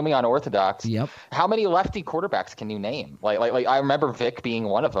extremely unorthodox. Yep. How many lefty quarterbacks can you name? Like I remember Vic being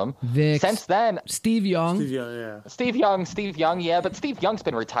one of them. Vic. Since then, Steve Young, Steve Young, yeah, but Steve Young's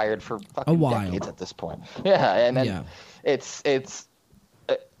been retired for fucking a while decades at this point. Yeah, and then it's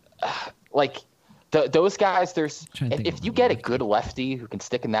like those guys. If you get a good lefty who can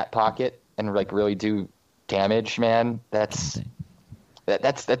stick in that pocket and like really do damage, man, it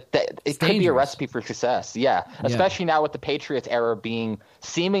could be a recipe for success. Yeah, especially now with the Patriots era being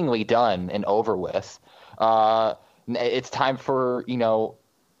seemingly done and over with. It's time for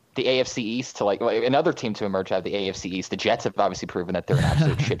the AFC East to like another team to emerge out of the AFC East. The Jets have obviously proven that they're an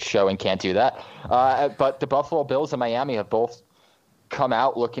absolute shit show and can't do that. But the Buffalo Bills and Miami have both come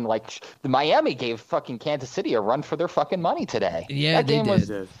out looking like Miami gave fucking Kansas City a run for their fucking money today. Yeah, they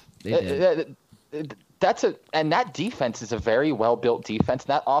did. And that defense is a very well built defense.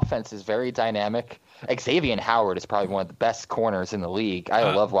 That offense is very dynamic. Xavier Howard is probably one of the best corners in the league.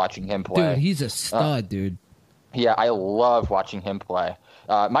 I love watching him play. Dude, he's a stud, dude. Yeah, I love watching him play.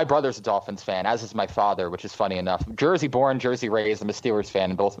 My brother's a Dolphins fan, as is my father, which is funny enough. Jersey born, Jersey raised. I'm a Steelers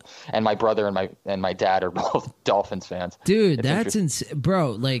fan, and my brother and my dad are both Dolphins fans. Dude, that's insane,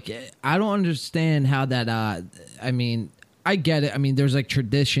 bro. Like, I don't understand how that. I mean, I get it. I mean, there's like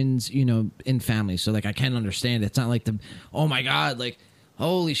traditions, in families, so like I can understand it. It's not like oh my god, like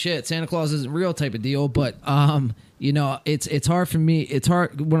holy shit, Santa Claus isn't real type of deal. But it's hard for me. It's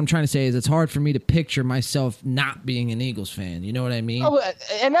hard. What I'm trying to say is it's hard for me to picture myself not being an Eagles fan. You know what I mean? Oh,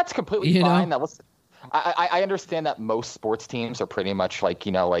 and that's completely fine. Now, listen, I understand that most sports teams are pretty much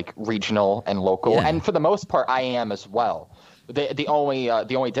like regional and local, and for the most part, I am as well. The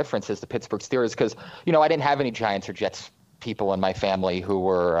only difference is the Pittsburgh Steelers, because I didn't have any Giants or Jets people in my family who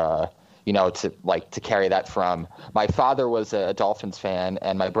were to carry that from. My father was a Dolphins fan,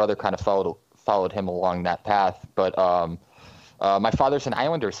 and my brother kind of followed him along that path. But my father's an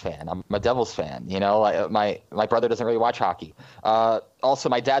Islanders fan. I'm a Devils fan. My brother doesn't really watch hockey. Also,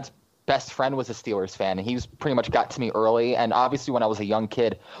 my dad's best friend was a Steelers fan, and he's pretty much got to me early. And obviously, when I was a young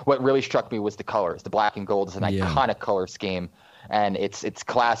kid, what really struck me was the colors. The black and gold is an iconic color scheme, and it's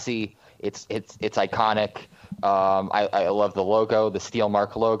classy. It's iconic. I love the logo, the Steel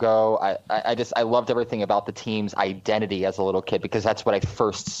Mark logo. I loved everything about the team's identity as a little kid, because that's what I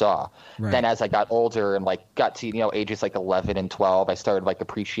first saw. Right. Then as I got older and got to ages 11 and 12, I started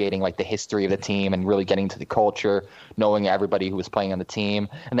appreciating the history of the team and really getting to the culture, knowing everybody who was playing on the team.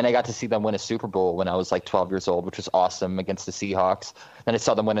 And then I got to see them win a Super Bowl when I was 12 years old, which was awesome, against the Seahawks. Then I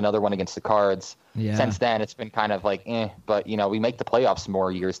saw them win another one against the Cards. Yeah. Since then, it's been kind of but we make the playoffs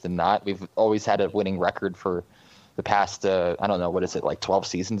more years than not. We've always had a winning record for the past, I don't know, what is it, 12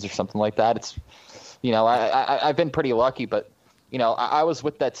 seasons or something like that. It's, I've been pretty lucky, but, I was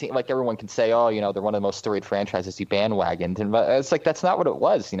with that team. Everyone can say, oh, they're one of the most storied franchises, you bandwagoned. And it's that's not what it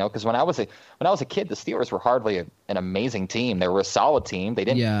was, because when I was a kid, the Steelers were hardly an amazing team. They were a solid team.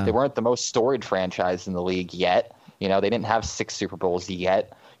 They weren't the most storied franchise in the league yet. They didn't have 6 Super Bowls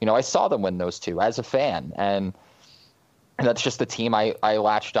yet. I saw them win those 2 as a fan, and that's just the team I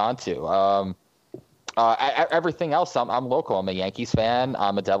latched onto. Everything else, I'm local. I'm a Yankees fan.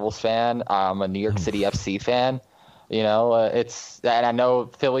 I'm a Devils fan. I'm a New York City FC fan. And I know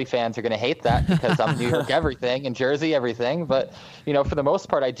Philly fans are going to hate that because I'm New York everything and Jersey everything. But for the most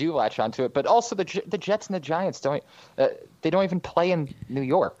part, I do latch onto it. But also the Jets and the Giants don't even play in New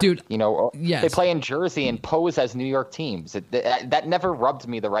York, dude. Yes. They play in Jersey and pose as New York teams. That never rubbed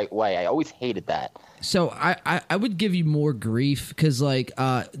me the right way. I always hated that. So I would give you more grief because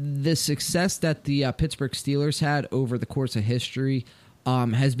the success that the Pittsburgh Steelers had over the course of history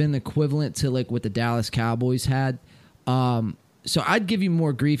has been equivalent to what the Dallas Cowboys had. So I'd give you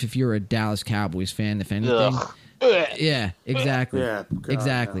more grief if you're a Dallas Cowboys fan, if anything. Ugh. Yeah, exactly. Yeah, God,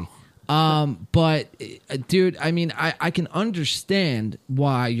 exactly. No. But dude, I mean, I can understand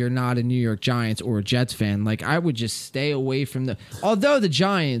why you're not a New York Giants or a Jets fan. I would just stay away from although the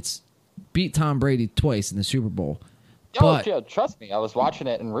Giants beat Tom Brady twice in the Super Bowl. But, trust me, I was watching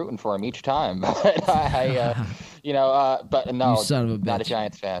it and rooting for him each time. But no, you son of a bitch. Not a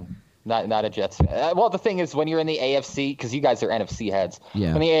Giants fan. Not a Jets fan. Well, the thing is, when you're in the AFC, because you guys are NFC heads,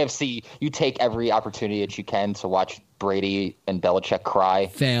 Yeah. in the AFC, you take every opportunity that you can to watch Brady and Belichick cry.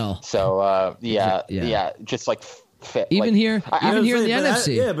 Fail. So, Yeah. just like Even like, here, even here in the but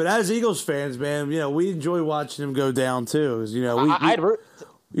NFC. but as Eagles fans, man, we enjoy watching him go down too. 'Cause, I'd root.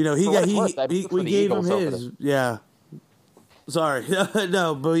 he we gave him his. Yeah. Sorry,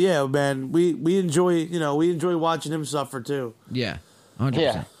 no, but yeah, man, we enjoy watching him suffer too. Yeah, 100%.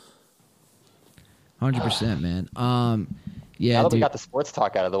 Yeah. 100%, man. Yeah, Now that we dude. got the sports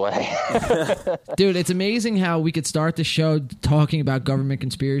talk out of the way. Dude, it's amazing how we could start the show talking about government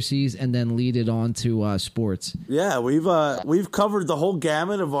conspiracies and then lead it on to sports. Yeah, we've covered the whole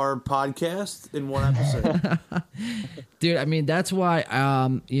gamut of our podcast in one episode. Dude, I mean, that's why,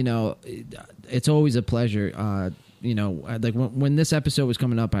 it's always a pleasure. Like when this episode was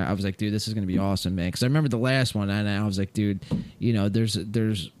coming up, I was like, dude, this is going to be awesome, man. Because I remember the last one, and I was like, dude,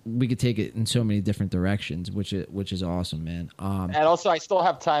 we could take it in so many different directions, which is awesome, man. And also, I still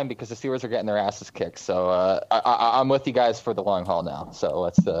have time because the Steelers are getting their asses kicked. So I'm with you guys for the long haul now. So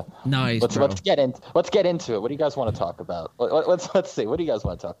let's get into it. What do you guys want to talk about? Let's see. What do you guys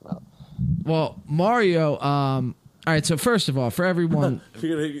want to talk about? Well, Mario. All right, so first of all, for everyone,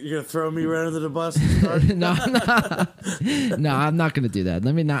 you're gonna throw me right under the bus. No, I'm not gonna do that.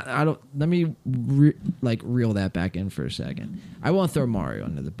 Let me reel that back in for a second. I won't throw Mario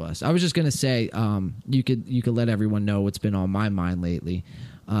under the bus. I was just gonna say, you could let everyone know what's been on my mind lately.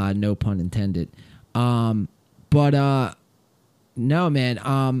 No pun intended. No,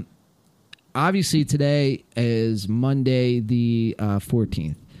 man. Obviously today is Monday the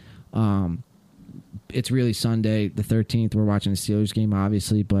 14th. It's really Sunday, the 13th. We're watching the Steelers game,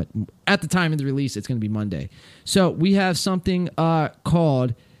 obviously, but at the time of the release, it's going to be Monday. So we have something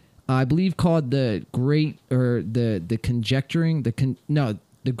called the Great or the Conjecturing,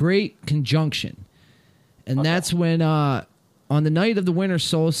 the Great Conjunction, and that's when on the night of the winter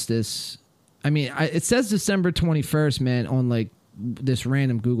solstice. I mean, it says December 21st, man, on like this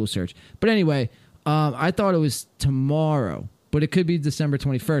random Google search. But anyway, I thought it was tomorrow, but it could be December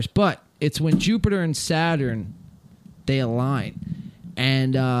 21st. But it's when Jupiter and Saturn, they align.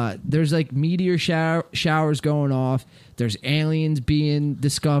 And there's like meteor showers going off. There's aliens being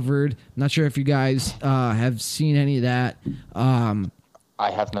discovered. I'm not sure if you guys have seen any of that. I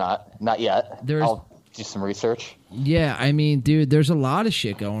have not yet. I'll do some research. Yeah, I mean, dude, there's a lot of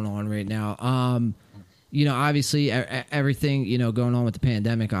shit going on right now. Obviously everything, going on with the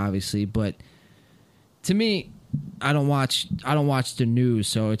pandemic, obviously. But to me, I don't watch the news,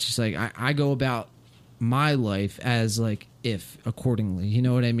 so it's just like I go about my life as like if accordingly. You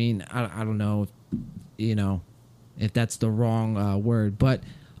know what I mean? I don't know, if that's the wrong word, but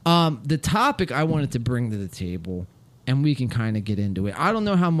the topic I wanted to bring to the table, and we can kind of get into it. I don't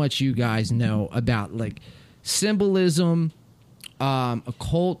know how much you guys know about like symbolism,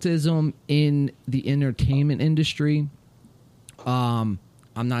 occultism in the entertainment industry. I'm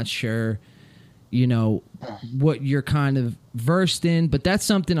not sure. What you're kind of versed in, but that's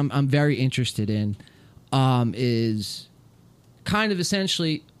something I'm very interested in, is kind of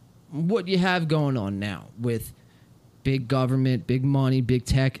essentially what you have going on now with big government, big money, big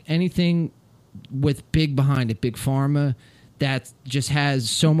tech, anything with big behind it, big pharma that just has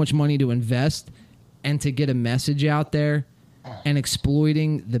so much money to invest and to get a message out there and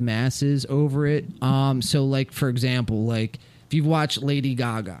exploiting the masses over it. So like, for example, like if you've watched Lady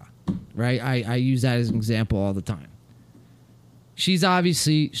Gaga, right? I use that as an example all the time. She's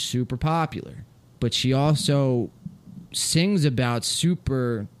obviously super popular, but she also sings about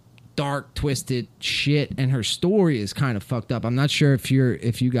super dark, twisted shit, and her story is kind of fucked up. I'm not sure if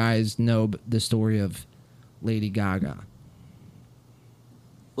you guys know the story of Lady Gaga.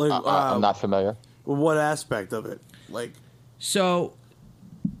 I'm not familiar. What aspect of it? Like, so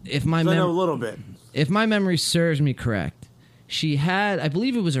if my I know a little bit. If my memory serves me correct, she had, I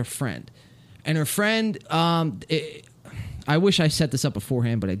believe it was her friend. And her friend, I wish I set this up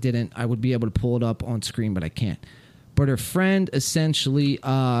beforehand, but I didn't. I would be able to pull it up on screen, but I can't. But her friend essentially,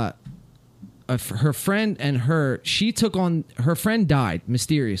 her friend and her friend died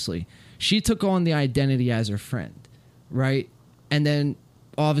mysteriously. She took on the identity as her friend, right? And then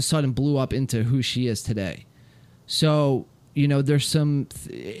all of a sudden blew up into who she is today. So, there's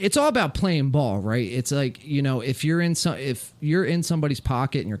it's all about playing ball, right? It's like, if you're in somebody's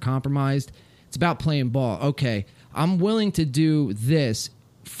pocket and you're compromised, it's about playing ball. Okay, I'm willing to do this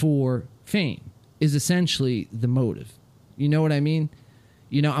for fame is essentially the motive. You know what I mean?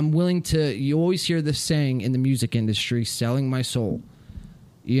 I'm willing to, you always hear this saying in the music industry, selling my soul.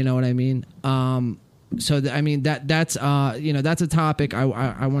 You know what I mean? I mean that's that's a topic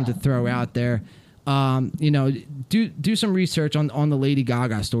I wanted to throw out there. Do some research on the Lady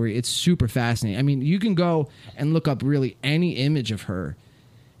Gaga story. It's super fascinating. I mean, you can go and look up really any image of her,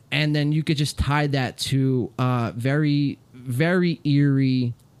 and then you could just tie that to very, very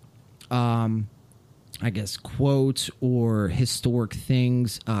eerie, I guess, quotes or historic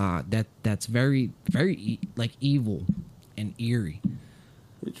things that's very, very like evil and eerie.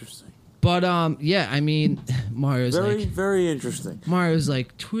 Interesting. But yeah, I mean, Mario's very, very interesting. Mario's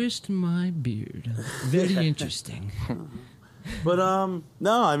like, twist my beard. Very interesting. But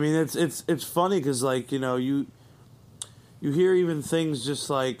no, I mean it's funny because like you hear even things just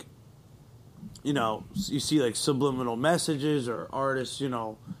like you see like subliminal messages or artists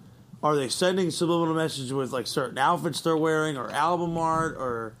are they sending subliminal messages with like certain outfits they're wearing or album art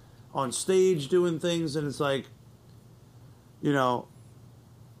or on stage doing things, and it's like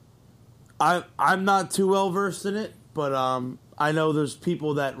I'm not too well versed in it, but I know there's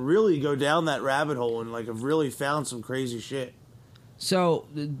people that really go down that rabbit hole and like have really found some crazy shit. So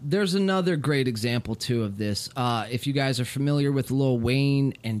there's another great example too of this. If you guys are familiar with Lil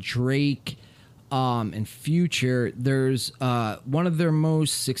Wayne and Drake and Future, there's one of their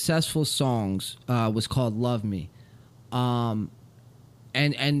most successful songs was called "Love Me."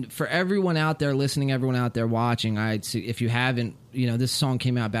 And for everyone out there listening, everyone out there watching, I'd say if you haven't, this song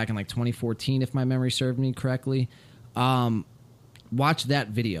came out back in like 2014, if my memory served me correctly. Watch that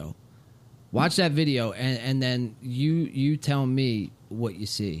video. Watch that video, and then you tell me what you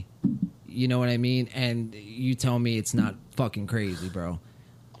see. You know what I mean? And you tell me it's not fucking crazy, bro.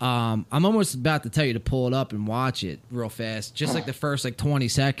 I'm almost about to tell you to pull it up and watch it real fast, just like the first like 20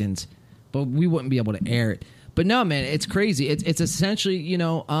 seconds, but we wouldn't be able to air it. But no, man, it's crazy. It's essentially,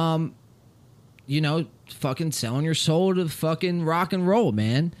 fucking selling your soul to fucking rock and roll,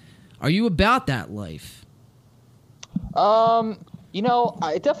 man. Are you about that life? I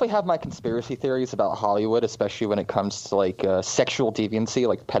definitely have my conspiracy theories about Hollywood, especially when it comes to like sexual deviancy,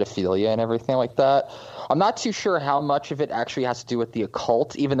 like pedophilia and everything like that. I'm not too sure how much of it actually has to do with the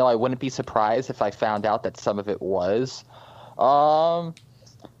occult, even though I wouldn't be surprised if I found out that some of it was.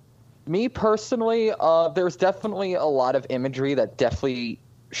 Me personally, there's definitely a lot of imagery that definitely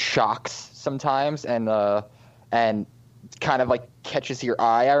shocks sometimes and kind of like catches your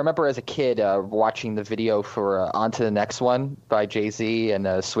eye. I remember as a kid watching the video for On to the Next One by Jay-Z and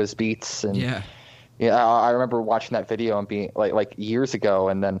Swizz Beatz. And yeah, I remember watching that video and being like years ago,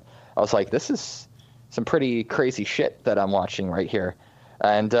 and then I was like, this is some pretty crazy shit that I'm watching right here.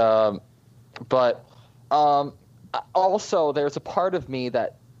 And but also there's a part of me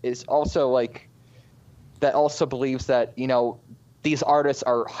that is also like that also believes that these artists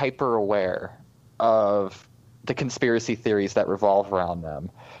are hyper aware of the conspiracy theories that revolve around them.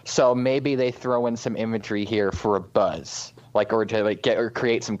 So maybe they throw in some imagery here for a buzz, like, or to like get or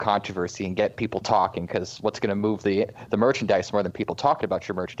create some controversy and get people talking, because what's going to move the merchandise more than people talking about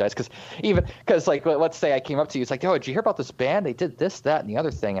your merchandise? Because like, let's say I came up to you, it's like, oh, did you hear about this band? They did this, that, and the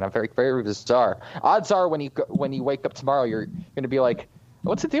other thing, and I'm very, very bizarre. Odds are when you wake up tomorrow, you're going to be like,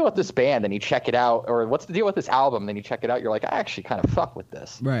 what's the deal with this band? Then you check it out, or what's the deal with this album? Then you check it out. You're like, I actually kind of fuck with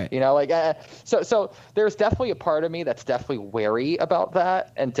this, right? So there's definitely a part of me that's definitely wary about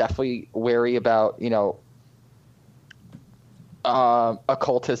that, and definitely wary about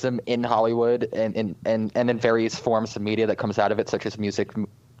occultism in Hollywood and in various forms of media that comes out of it, such as music, film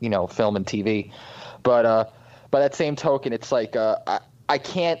and TV. But by that same token, it's like I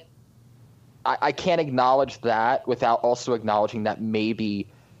can't acknowledge that without also acknowledging that maybe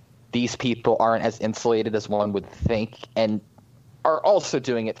these people aren't as insulated as one would think, and are also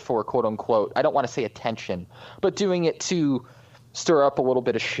doing it for quote unquote, I don't want to say attention, but doing it to stir up a little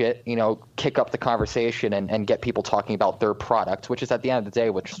bit of shit, kick up the conversation and get people talking about their product, which is at the end of the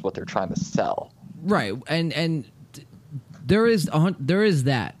day, which is what they're trying to sell. Right. And there is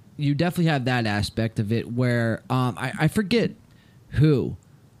that. You definitely have that aspect of it where I forget who.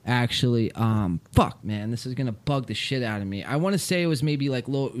 Actually, fuck, man, this is gonna bug the shit out of me. I want to say it was maybe like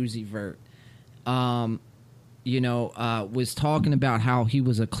Lil Uzi Vert, was talking about how he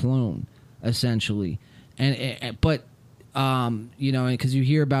was a clone, essentially, but because you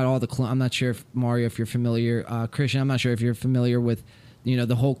hear about all the clone. I'm not sure if Mario, if you're familiar, Christian, I'm not sure if you're familiar with,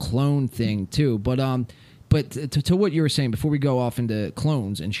 the whole clone thing too, but to what you were saying before we go off into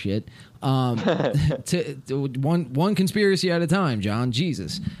clones and shit, to one conspiracy at a time, John.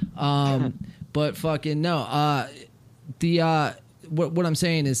 Jesus, but fucking no. What I'm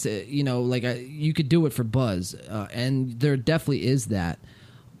saying is that, you could do it for buzz, and there definitely is that.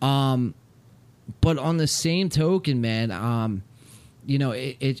 But on the same token, man,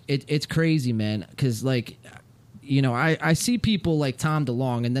 it's crazy, man. Because like, I see people like Tom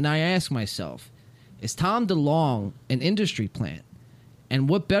DeLonge, and then I ask myself, is Tom DeLonge an industry plant? And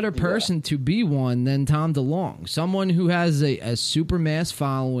what better person to be one than Tom DeLonge? Someone who has a super mass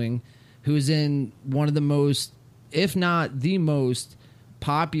following, who's in one of the most, if not the most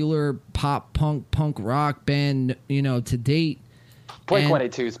popular punk rock band, to date.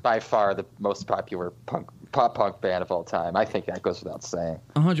 Blink-182 is by far the most popular pop punk band of all time. I think that goes without saying.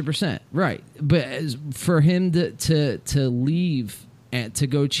 100%, right. But for him to leave and to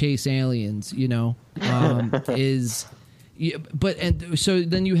go chase aliens, is... Yeah, so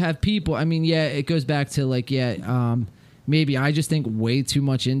then you have people. I mean, yeah, it goes back to like, maybe I just think way too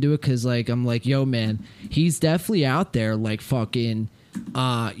much into it because like I'm like, yo, man, he's definitely out there like fucking,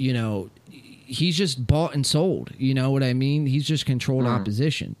 he's just bought and sold. You know what I mean? He's just controlled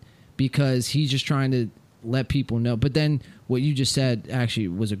opposition because he's just trying to let people know. But then what you just said actually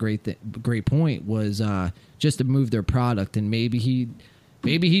was a great point was just to move their product, and maybe he's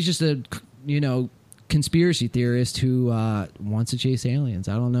just a conspiracy theorist who wants to chase aliens.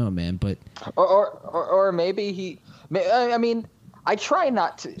 I don't know, man, but or maybe he. I mean, I try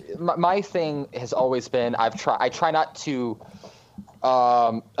not to. My thing has always been I try not to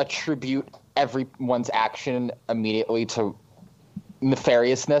attribute everyone's action immediately to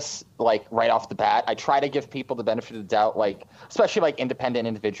nefariousness, like right off the bat. I try to give people the benefit of the doubt, like especially like independent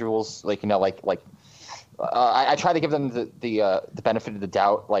individuals, like I try to give them the benefit of the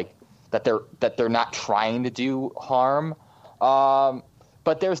doubt, like. That they're not trying to do harm,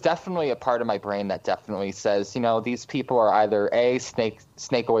 but there's definitely a part of my brain that definitely says, these people are either a snake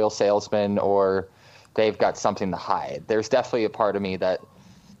oil salesman or they've got something to hide. There's definitely a part of me that,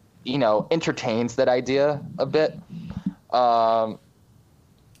 entertains that idea a bit. I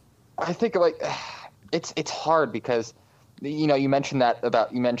think like it's hard because, you mentioned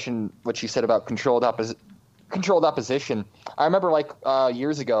what you said about controlled opposition. I remember like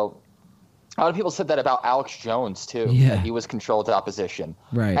years ago. A lot of people said that about Alex Jones, too, that he was controlled opposition.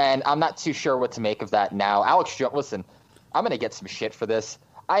 Right. And I'm not too sure what to make of that now. Alex Jones, listen, I'm going to get some shit for this.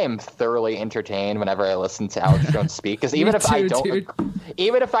 I am thoroughly entertained whenever I listen to Alex Jones speak, because even if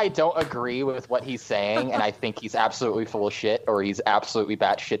I don't agree with what he's saying and I think he's absolutely full of shit or he's absolutely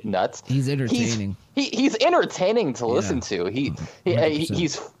batshit nuts, he's entertaining. He's entertaining to listen to.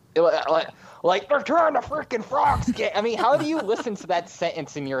 He's like they're trying to freaking frogs get. I mean, how do you listen to that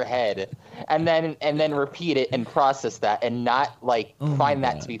sentence in your head and then repeat it and process that and not find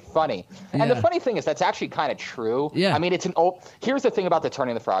that to be funny? Yeah. And the funny thing is that's actually kind of true. Yeah. I mean, here's the thing about the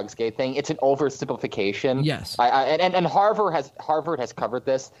turning the frogs gay thing. It's an oversimplification. Yes. And Harvard has covered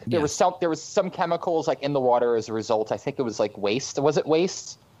this. There was some chemicals like in the water as a result. I think it was like waste. Was it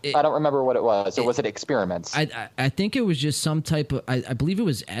waste? I don't remember what it was. Or was it experiments? I think it was just some type of. I believe it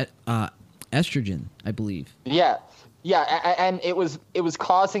was estrogen, I believe. Yeah, and it was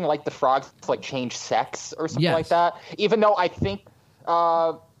causing like the frogs to like change sex or something like that. Even though I think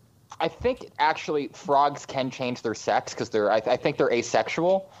actually frogs can change their sex because I think they're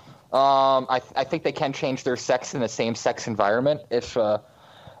asexual. I think they can change their sex in the same sex environment if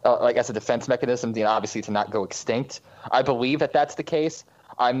like as a defense mechanism, obviously to not go extinct. I believe that that's the case.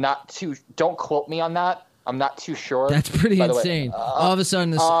 Don't quote me on that. I'm not too sure. That's pretty insane. All of a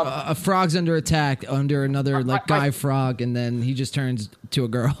sudden, a frog's under attack under another guy frog, and then he just turns to a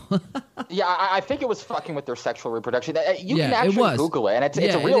girl. Yeah, I think it was fucking with their sexual reproduction. You can actually Google it, and it's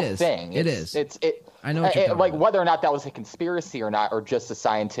a real thing. I know what you're like whether or not that was a conspiracy or not, or just a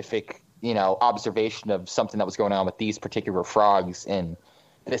scientific, observation of something that was going on with these particular frogs in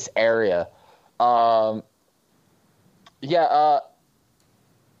this area. I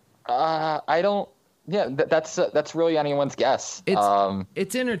don't. Yeah, that's really anyone's guess.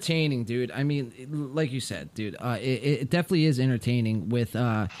 It's entertaining, dude. I mean, like you said, dude, it definitely is entertaining with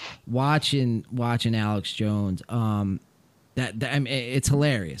watching Alex Jones. That I mean, it's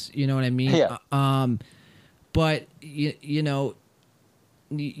hilarious. You know what I mean? Yeah. But you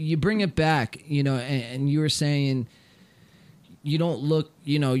bring it back, and you were saying you don't look,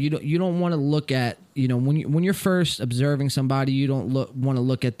 you don't want to look at, when you're first observing somebody, you don't want to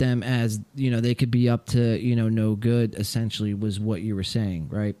look at them as, they could be up to, no good, essentially was what you were saying,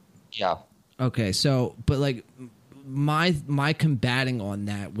 right? Yeah. Okay. So, but like my combating on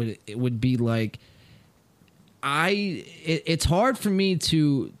that would be like, it's hard for me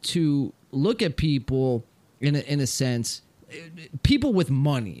to look at people in a sense, people with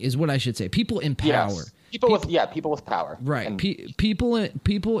money is what I should say. People in power. Yes. People with power. Right. And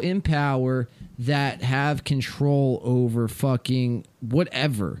people in power that have control over fucking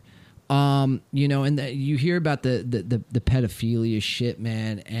whatever. You know, and you hear about the pedophilia shit,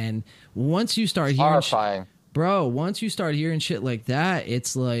 man. And once you start hearing, horrifying. bro, once you start hearing shit like that,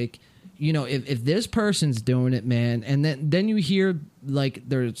 it's like, you know, if this person's doing it, man, and then you hear like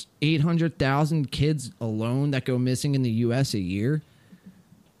there's 800,000 kids alone that go missing in the U.S. a year.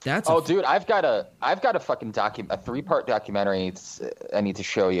 That's dude, I've got a fucking a 3-part documentary I need to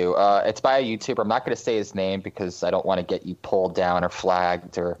show you. It's by a YouTuber. I'm not going to say his name because I don't want to get you pulled down or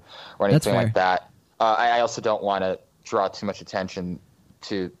flagged or anything like that. I also don't want to draw too much attention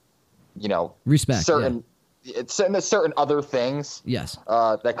to, you know, respect certain other things. Yes.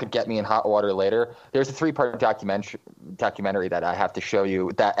 That could get me in hot water later. There's a 3-part documentary that I have to show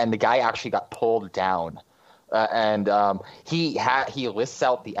you and the guy actually got pulled down. He lists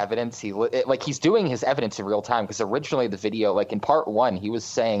out the evidence. He's doing his evidence in real time because originally the video, like in part 1, he was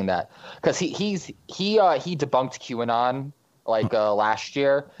saying that because he debunked QAnon last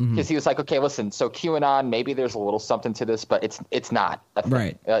year because he was like, okay, listen, so QAnon, maybe there's a little something to this, but it's not a thing.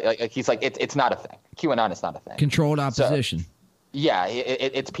 Right. He's like, it's not a thing. QAnon is not a thing. Controlled opposition. So, yeah,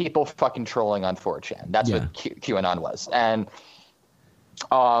 it's people fucking trolling on 4chan. That's what QAnon was, and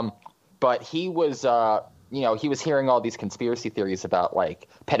but he was you know, he was hearing all these conspiracy theories about like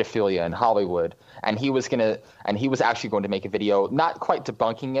pedophilia in Hollywood, and he was actually going to make a video, not quite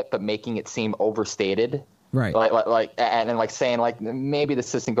debunking it, but making it seem overstated. Right. And saying like maybe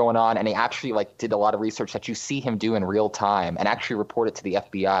this isn't going on, and he actually like did a lot of research that you see him do in real time, and actually report it to the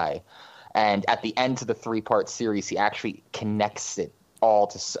FBI. And at the end of the 3-part series, he actually connects it all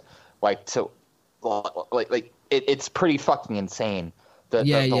to it's pretty fucking insane. The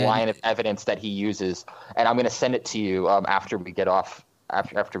line of evidence that he uses, and I'm going to send it to you after we get off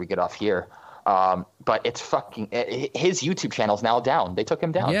here. But it's fucking his YouTube channel's now down. They took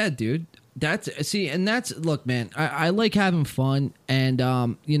him down. Yeah, dude. Look, man. I like having fun,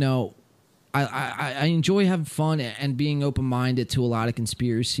 and you know, I enjoy having fun and being open minded to a lot of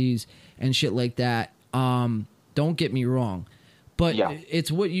conspiracies and shit like that. Don't get me wrong, but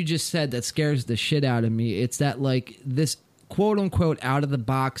it's what you just said that scares the shit out of me. It's that like this quote unquote out of the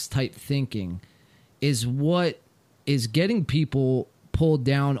box type thinking is what is getting people pulled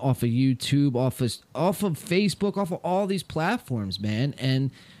down off of YouTube, off of Facebook, off of all these platforms, man.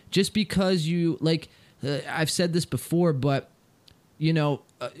 And just because you like, I've said this before, but you know,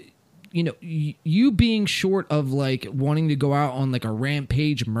 you being short of like wanting to go out on like a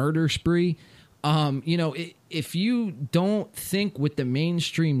rampage murder spree, you know, if you don't think with the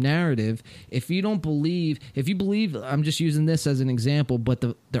mainstream narrative, if you believe, I'm just using this as an example, but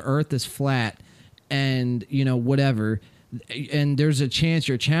the earth is flat and, you know, whatever, and there's a chance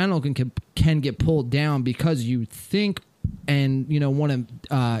your channel can get pulled down because you think and, you know, want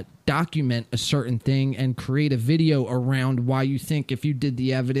to document a certain thing and create a video around why you think if you did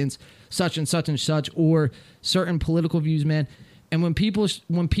the evidence, such and such and such, or certain political views, man. And when people's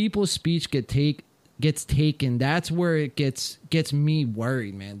speech gets taken, that's where it gets me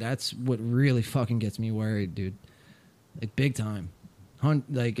worried, man. That's what really fucking gets me worried, dude. Like big time.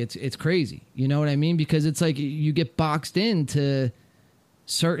 Like it's crazy. You know what I mean? Because it's like you get boxed into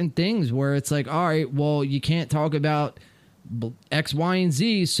certain things where it's like, all right, well, you can't talk about X, Y, and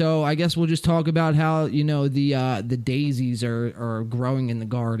Z, so I guess we'll just talk about how, you know, the daisies are growing in the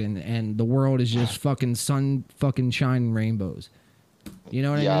garden and the world is just fucking sun fucking shining rainbows. You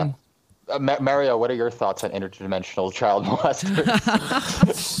know what I mean? Mario, what are your thoughts on interdimensional child molesters?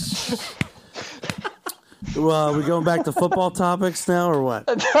 Well, are we going back to football topics now or what?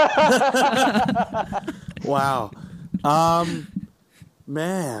 Wow.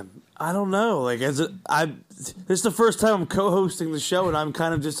 Man, I don't know. Like, this is the first time I'm co-hosting the show, and I'm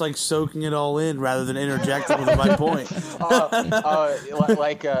kind of just like soaking it all in rather than interjecting with my point.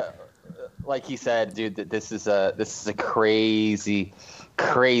 Like he said, dude, this is a crazy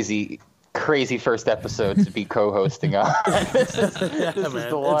first episode to be co-hosting on. This is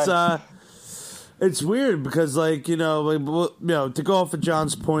the one. It's weird because, like, you know, to go off of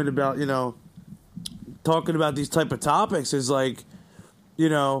John's point about, you know, talking about these type of topics is like, you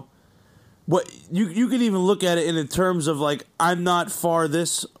know, what you could even look at it in terms of like, I'm not far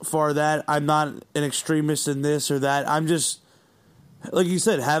this, far that. I'm not an extremist in this or that. I'm just, like you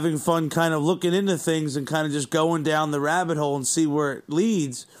said, having fun, kind of looking into things and kind of just going down the rabbit hole and see where it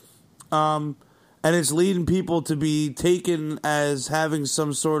leads. And it's leading people to be taken as having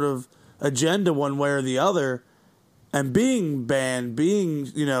some sort of agenda one way or the other, and being banned, being,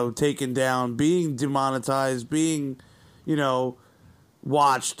 you know, taken down, being demonetized, being, you know,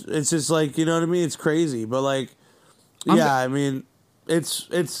 watched. It's just like, you know what I mean? It's crazy. But like, I mean,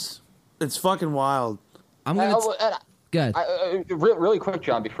 it's fucking wild. Good. Really quick,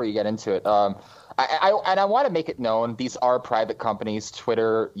 John, before you get into it. I want to make it known these are private companies.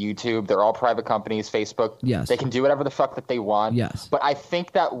 Twitter, YouTube, they're all private companies. Facebook, yes, they can do whatever the fuck that they want. Yes, but I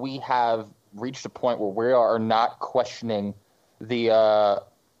think that we have reached a point where we are not questioning the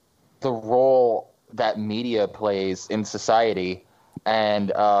role that media plays in society and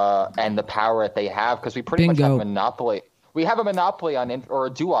the power that they have, because we pretty much have a monopoly. We have a monopoly or a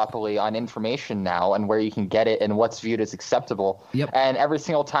duopoly on information now, and where you can get it and what's viewed as acceptable. Yep. And every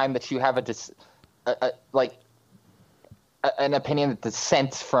single time that you have an opinion that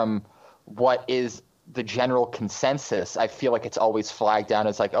dissents from what is the general consensus, I feel like it's always flagged down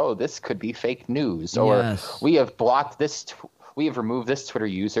as like, oh, this could be fake news, or yes, we have blocked this. We have removed this Twitter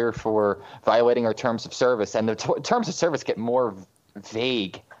user for violating our terms of service, and the terms of service get more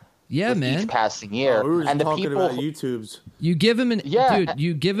vague. Yeah, man. Each passing year, we were just and the talking people about YouTube's. You give them dude.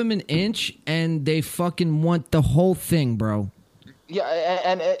 You give them an inch, and they fucking want the whole thing, bro. Yeah,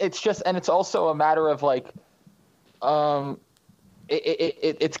 and it's also a matter of like,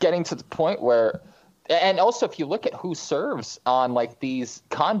 it's getting to the point where, and also if you look at who serves on like these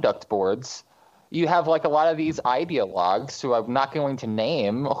conduct boards, you have like a lot of these ideologues who I'm not going to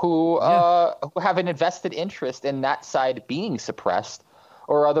name who have an invested interest in that side being suppressed,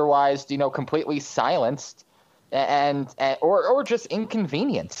 or otherwise, completely silenced, or just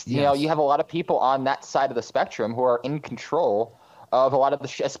inconvenienced. Yes. You know, you have a lot of people on that side of the spectrum who are in control of a lot of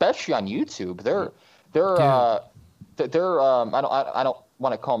the, especially on YouTube. They're I don't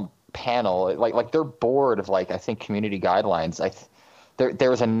want to call them panel, like they're bored of like, I think, community guidelines.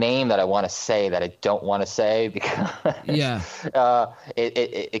 There's a name that I want to say that I don't want to say because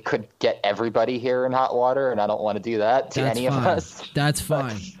it could get everybody here in hot water, and I don't want to do that to any of us. That's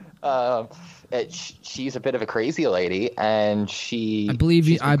fine. She's a bit of a crazy lady, and I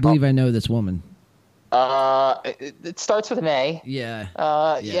believe I know this woman. It starts with an A. Yeah.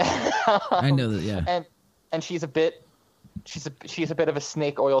 Yeah. I know that. Yeah. And she's a bit of a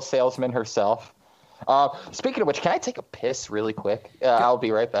snake oil salesman herself. Speaking of which, can I take a piss really quick? I'll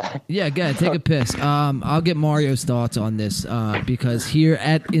be right back. Yeah, go ahead, take a piss. I'll get Mario's thoughts on this because here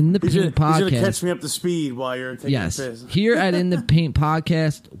at In the Paint Podcast, he's gonna catch me up to speed while you're taking a piss. Here at In the Paint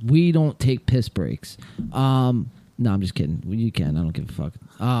Podcast, we don't take piss breaks. No, I'm just kidding. You can. I don't give a fuck.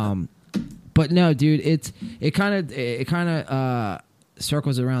 But no, dude, it kind of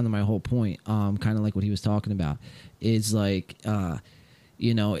circles around to my whole point. Kind of like what he was talking about is like,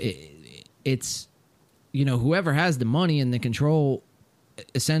 it's. Whoever has the money and the control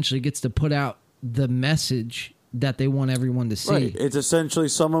essentially gets to put out the message that they want everyone to see. Right. It's essentially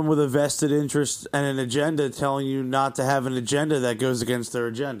someone with a vested interest and an agenda telling you not to have an agenda that goes against their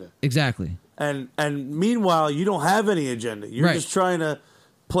agenda. Exactly. And meanwhile, you don't have any agenda. You're just trying to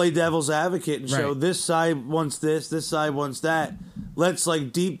play devil's advocate and show this side wants this side wants that. Let's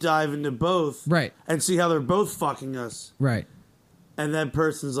like deep dive into both. Right. And see how they're both fucking us. Right. And that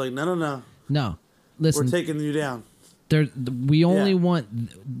person's like, no. No. Listen, we're taking you down. We only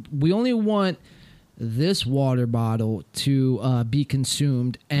want this water bottle to be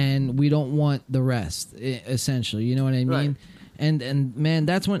consumed, and we don't want the rest. Essentially, you know what I mean? Right. And man,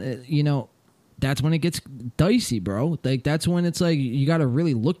 that's when it gets dicey, bro. Like that's when it's like you got to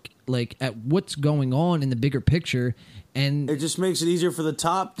really look like at what's going on in the bigger picture, and it just makes it easier for the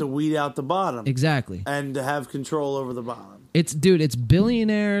top to weed out the bottom. Exactly. And to have control over the bottom. It's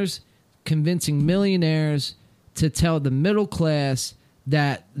billionaires convincing millionaires to tell the middle class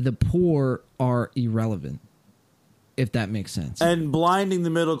that the poor are irrelevant, if that makes sense. And blinding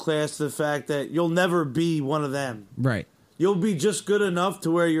the middle class to the fact that you'll never be one of them. Right. You'll be just good enough to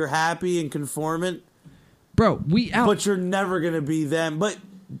where you're happy and conformant. Bro, but you're never going to be them. But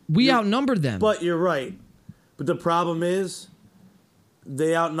we outnumber them. But you're right. But the problem is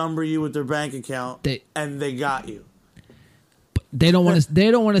they outnumber you with their bank account and they got you. They don't want to.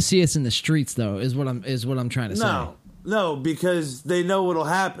 They don't want to see us in the streets, though. Is what I'm trying to say. No, because they know what'll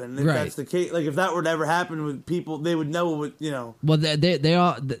happen. If that's the case, like if that were to ever happen with people, they would know what Well, they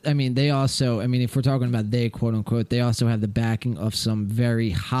all. I mean, they also. I mean, if we're talking about they, quote unquote, they also have the backing of some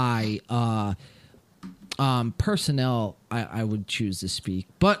very high personnel. I would choose to speak,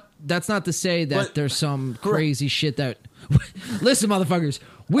 but that's not to say that there's some crazy shit that. Listen, motherfuckers.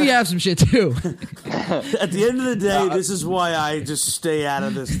 We have some shit too. At the end of the day, this is why I just stay out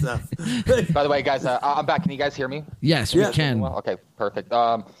of this stuff. By the way, guys, I'm back. Can you guys hear me? Yes, we can. Well, okay, perfect.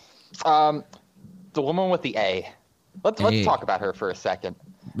 The woman with the A. Let's talk about her for a second.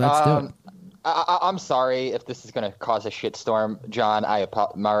 Let's do it. I'm sorry if this is going to cause a shitstorm, John.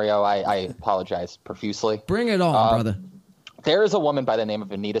 Mario, I apologize profusely. Bring it on, brother. there is a woman by the name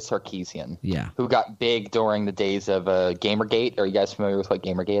of Anita Sarkeesian. Yeah. Who got big during the days of Gamergate. Are you guys familiar with what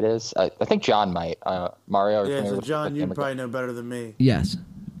Gamergate is? I think John might. Mario? Yeah, so John, you Gamergate? probably know better than me. Yes.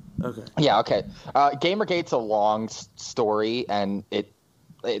 Okay. Yeah, okay. Gamergate's a long story, and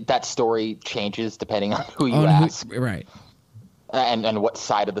that story changes depending on who you ask. Right. And what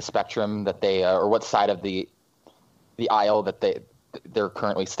side of the spectrum that they or what side of the aisle that they're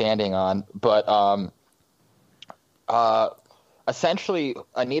currently standing on. But essentially,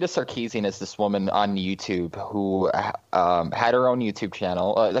 Anita Sarkeesian is this woman on YouTube who had her own YouTube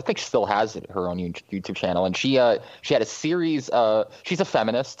channel. I think she still has her own YouTube channel, and she had a series. She's a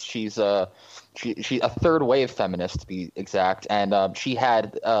feminist. She's a third wave feminist to be exact, and she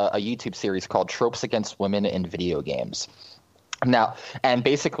had a YouTube series called "Tropes Against Women in Video Games." Now, and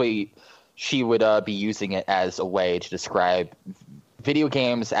basically, she would be using it as a way to describe video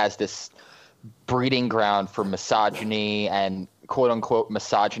games as this breeding ground for misogyny and quote-unquote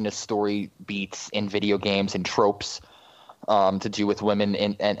misogynist story beats in video games and tropes to do with women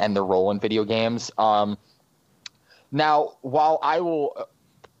and their role in video games. Now, while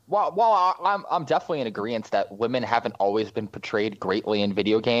I'm definitely in agreement that women haven't always been portrayed greatly in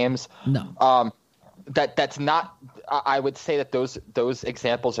video games. No. That's not. I would say that those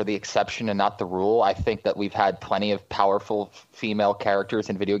examples are the exception and not the rule. I think that we've had plenty of powerful female characters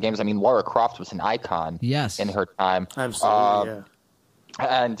in video games. I mean, Lara Croft was an icon. Yes. In her time. Absolutely.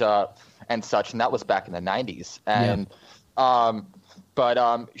 Yeah. And such, and that was back in the 90s. And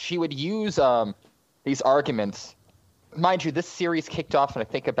she would use these arguments. Mind you, this series kicked off in I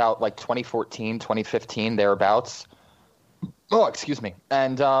think about like 2014, 2015 thereabouts. Oh, excuse me.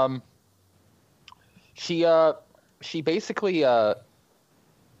 And she basically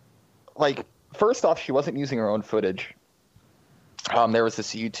like first off, she wasn't using her own footage. There was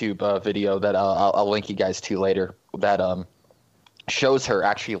this YouTube video that I'll link you guys to later that shows her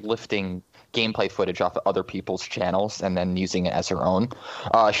actually lifting gameplay footage off of other people's channels and then using it as her own.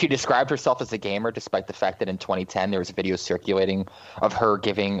 She described herself as a gamer, despite the fact that in 2010 there was a video circulating of her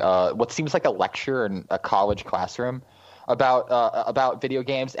giving what seems like a lecture in a college classroom about video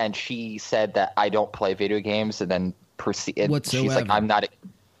games, and she said that I don't play video games, and then she's like, I'm not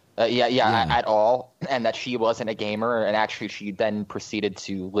at all, and that she wasn't a gamer, and actually she then proceeded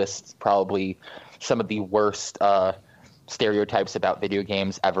to list probably some of the worst stereotypes about video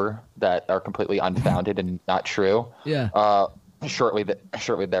games ever that are completely unfounded and not true. Yeah. Shortly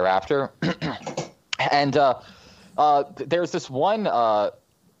thereafter, and there's this one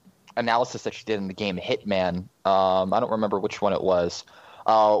analysis that she did in the game Hitman. I don't remember which one it was,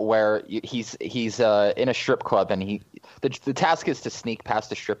 where he's in a strip club, and the task is to sneak past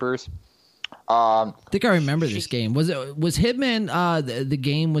the strippers. I think I remember this game. Was Hitman the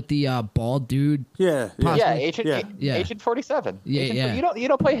game with the bald dude? Yeah. Agent 47. Yeah. You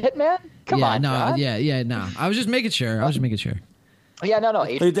don't play Hitman? Come on. No. John. No. I was just making sure. Yeah, no.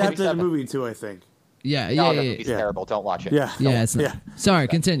 Agent They adapted 47. the movie too, I think. Yeah. No, that movie's terrible. Don't watch it. Yeah. It's not. Sorry,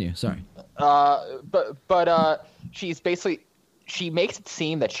 continue. Sorry. But she's basically, she makes it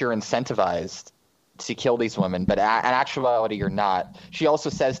seem that you're incentivized to kill these women, but in actuality you're not. She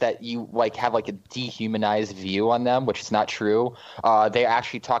also says that you have a dehumanized view on them, which is not true. They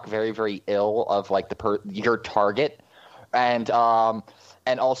actually talk very, very ill of your target, and also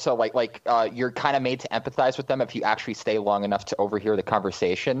you're kind of made to empathize with them if you actually stay long enough to overhear the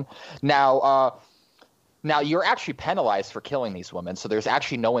conversation. Now you're actually penalized for killing these women, so there's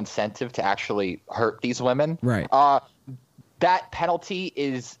actually no incentive to actually hurt these women. Right. That penalty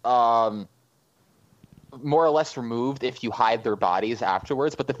is more or less removed if you hide their bodies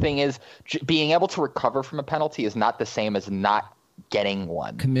afterwards. But the thing is, being able to recover from a penalty is not the same as not getting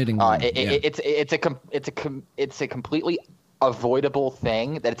one. Committing one. It's a completely avoidable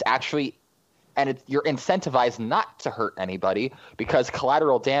thing that it's actually. And you're incentivized not to hurt anybody, because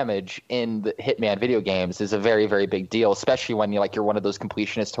collateral damage in the Hitman video games is a very, very big deal, especially when you're one of those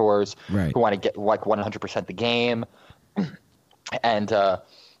completionist whores who want to get 100% the game, and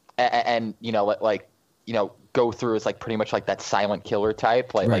go through as pretty much that silent killer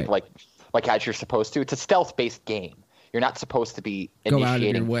type, like as you're supposed to. It's a stealth based game. You're not supposed to be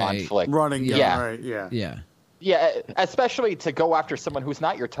initiating conflict, running. Yeah, especially to go after someone who's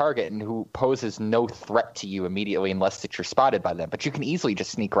not your target and who poses no threat to you immediately unless you're spotted by them. But you can easily just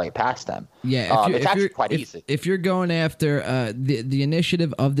sneak right past them. Yeah, it's actually quite easy. If you're going after the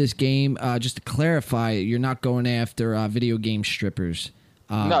initiative of this game, just to clarify, you're not going after video game strippers.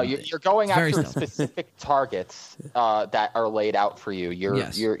 No, you're going after specific targets that are laid out for you.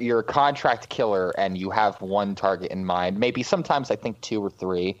 You're a contract killer, and you have one target in mind. Maybe sometimes I think 2 or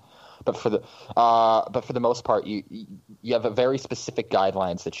 3. but for the most part, you have a very specific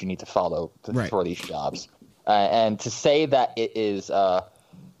guidelines that you need to follow for these jobs. And to say that it is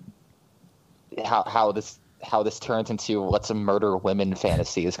how this turns into let's murder women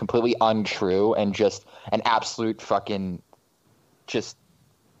fantasy is completely untrue and just an absolute fucking just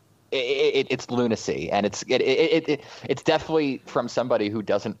it's lunacy, and it's definitely from somebody who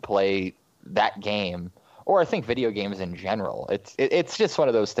doesn't play that game, or I think video games in general. It's just one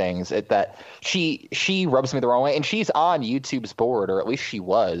of those things that she rubs me the wrong way, and she's on YouTube's board, or at least she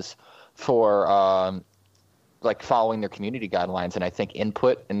was, for like following their community guidelines, and I think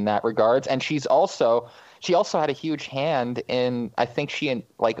input in that regards. And she also had a huge hand in, I think she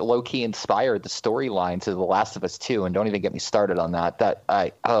like low key inspired the storyline to The Last of Us 2, and don't even get me started on that.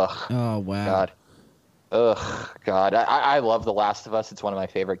 Oh wow. God. I love The Last of Us. It's one of my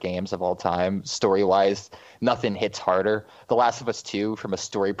favorite games of all time. Story-wise, nothing hits harder. The Last of Us 2, from a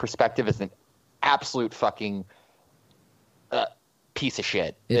story perspective, is an absolute fucking piece of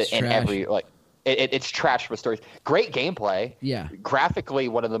shit. It's trash. It's trash for stories. Great gameplay. Yeah. Graphically,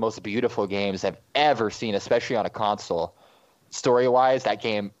 one of the most beautiful games I've ever seen, especially on a console. Story-wise, that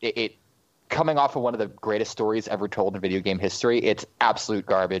game, it coming off of one of the greatest stories ever told in video game history, it's absolute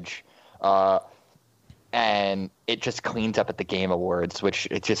garbage. And it just cleaned up at the Game Awards, which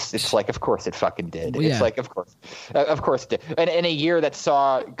it's like, of course it fucking did. Well, yeah. It's like, of course it did. And in a year that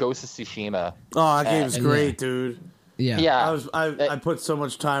saw Ghost of Tsushima. Oh, that game's great, dude. Yeah. I put so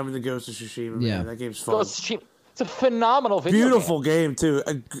much time into Ghost of Tsushima, man. Yeah. That game's fun. Ghost of Tsushima, it's a phenomenal video Beautiful game, too.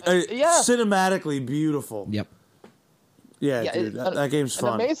 Cinematically beautiful. Yep. Yeah, dude, that game's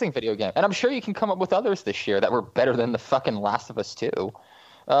fun. An amazing video game. And I'm sure you can come up with others this year that were better than the fucking Last of Us 2.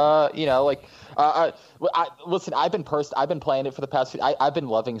 Listen, I've been playing it for the past I've been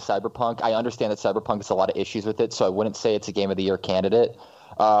loving Cyberpunk. I understand that Cyberpunk has a lot of issues with it, so I wouldn't say it's a Game of the Year candidate.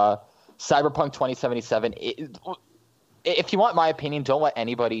 Cyberpunk 2077, if you want my opinion, don't let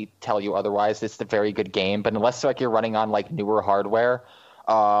anybody tell you otherwise. It's a very good game, but unless like you're running on like newer hardware,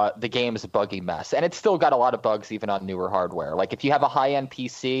 the game is a buggy mess, and it's still got a lot of bugs even on newer hardware. Like if you have a high-end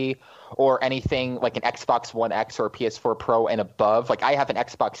PC or anything like an Xbox One X or a PS4 Pro and above, like I have an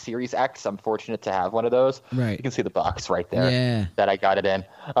Xbox Series X. I'm fortunate to have one of those. Right. You can see the box right there that I got it in.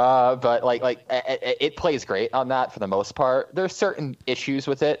 But it plays great on that for the most part. There's certain issues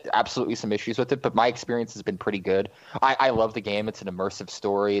with it, absolutely some issues with it, but my experience has been pretty good. I love the game. It's an immersive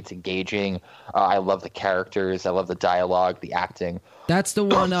story. It's engaging. I love the characters. I love the dialogue, the acting. That's the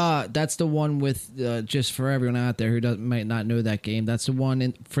one. That's the one with just for everyone out there who might not know that game. That's the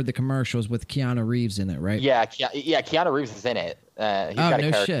one for the commercials with Keanu Reeves in it, right? Yeah, Keanu Reeves is in it. He's got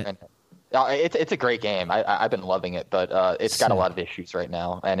a character in it. It's a great game. I've been loving it, but it's got a lot of issues right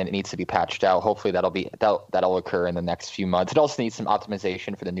now, and it needs to be patched out. Hopefully that'll occur in the nenext few months. It also needs some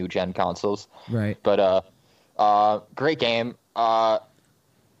optimization for the new gen consoles. Right. But great game.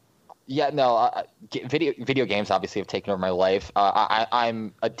 Video games obviously have taken over my life.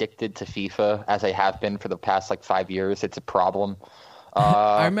 I'm addicted to FIFA, as I have been for the past 5 years. It's a problem.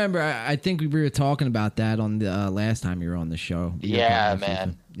 I remember. I think we were talking about that on the last time you were on the show. Yeah,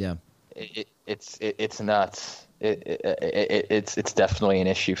 man. Yeah. It's nuts. It's definitely an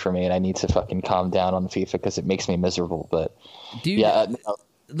issue for me, and I need to fucking calm down on FIFA because it makes me miserable. But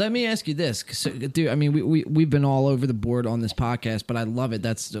let me ask you this, dude. I mean, we've been all over the board on this podcast, but I love it.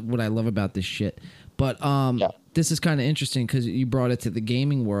 That's what I love about this shit. But this is kind of interesting because you brought it to the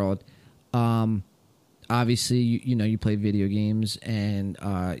gaming world. Obviously, you play video games, and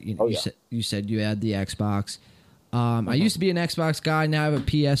you said you had the Xbox. I used to be an Xbox guy. Now I have a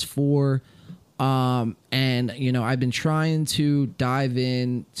PS4. And I've been trying to dive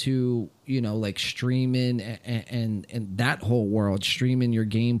into streaming and that whole world, streaming your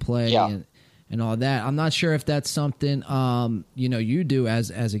gameplay and all that. I'm not sure if that's something you do as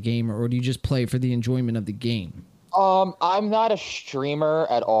a gamer, or do you just play for the enjoyment of the game? I'm not a streamer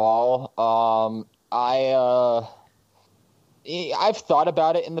at all. I've thought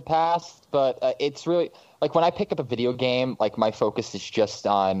about it in the past, but it's really when I pick up a video game, my focus is just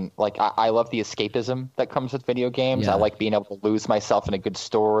on I love the escapism that comes with video games. Yeah. I like being able to lose myself in a good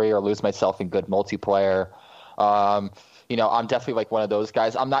story or lose myself in good multiplayer. I'm definitely one of those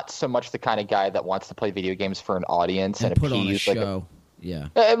guys. I'm not so much the kind of guy that wants to play video games for an audience and put appease, on a show.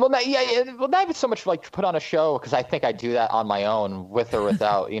 Not even so much put on a show, because I think I do that on my own with or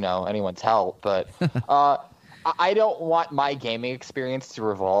without anyone's help. But I don't want my gaming experience to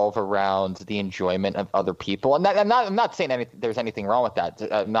revolve around the enjoyment of other people. And I'm not saying there's anything wrong with that.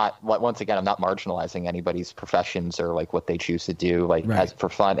 I'm not marginalizing anybody's professions or what they choose to do as for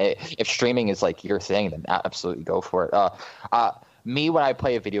fun. If streaming is you're saying, then absolutely go for it. me, when I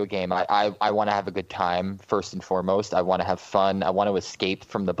play a video game, I want to have a good time first and foremost. I want to have fun. I want to escape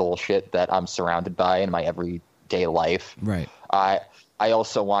from the bullshit that I'm surrounded by in my everyday life. Right. I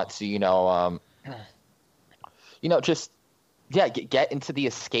also want to, just get into the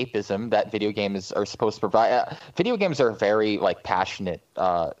escapism that video games are supposed to provide. Video games are a very like passionate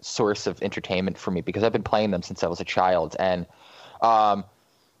source of entertainment for me because I've been playing them since I was a child, and I'm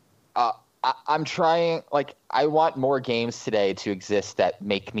trying, like, I want more games today to exist that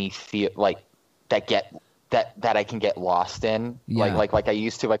make me feel like that I can get lost in. Yeah. Like I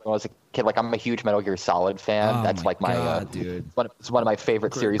used to, like, when I was a kid. Like, I'm a huge Metal Gear Solid fan. Oh That's my like my God, dude. It's one of my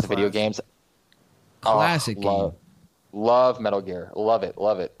favorite series of video games. Classic game. Love Metal Gear. Love it.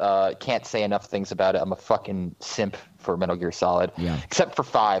 Can't say enough things about it. I'm a fucking simp for Metal Gear Solid. Yeah. Except for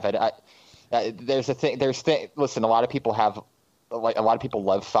 5. Listen, a lot of people have. Like, a lot of people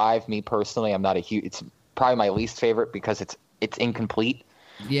love 5. Me personally, I'm not a huge. It's probably my least favorite because it's incomplete.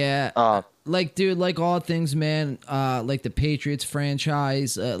 Yeah. Like, dude, like all things, man. Like the Patriots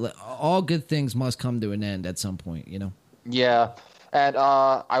franchise. All good things must come to an end at some point. Yeah, and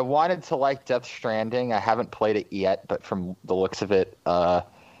I wanted to like Death Stranding. I haven't played it yet, but from the looks of it, I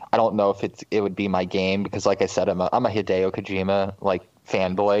don't know if it would be my game because, like I said, I'm a Hideo Kojima like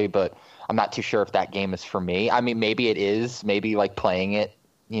fanboy, but I'm not too sure if that game is for me. I mean, maybe it is. Maybe like playing it,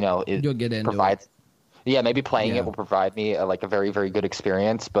 You'll get into provides. Yeah, maybe playing it will provide me a very, very good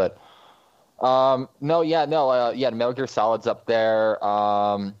experience. But Metal Gear Solid's up there.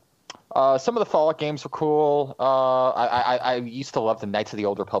 Some of the Fallout games were cool. I used to love the Knights of the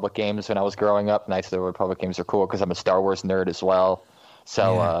Old Republic games when I was growing up. Knights of the Old Republic games are cool because I'm a Star Wars nerd as well.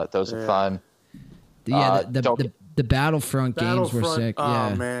 So those are fun. The Battlefront games were sick.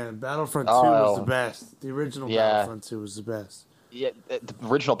 Oh, man. Battlefront 2 was the best. The original Battlefront 2 was the best. Yeah, the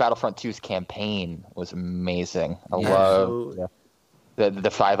original Battlefront 2's campaign was amazing. I love the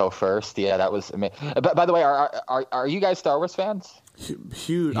 501st. Yeah, that was amazing. By the way, are you guys Star Wars fans?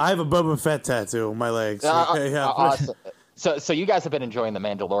 Huge. I have a Boba Fett tattoo on my legs. Awesome. So you guys have been enjoying The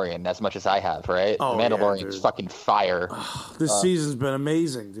Mandalorian as much as I have, right? Oh, The Mandalorian's fucking fire. This season's been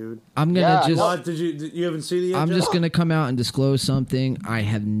amazing, dude. I'm gonna You haven't seen it yet? I'm just gonna come out and disclose something. I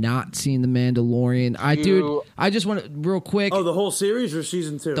have not seen The Mandalorian. I just want to real quick. Oh, the whole series or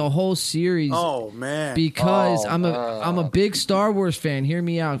season 2? The whole series. Oh man. Because I'm a big Star Wars fan. Hear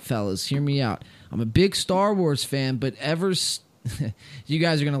me out, fellas. Hear me out. I'm a big Star Wars fan, but you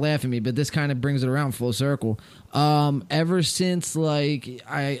guys are gonna laugh at me, but this kind of brings it around full circle. Ever since like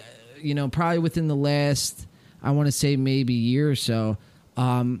probably within the last, I want to say maybe year or so,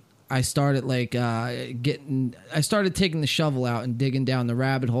 I started I started taking the shovel out and digging down the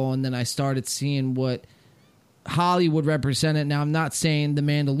rabbit hole, and then I started seeing what Hollywood represented. Now I'm not saying The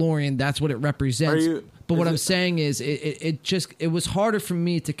Mandalorian that's what it represents, but what I'm saying is it was harder for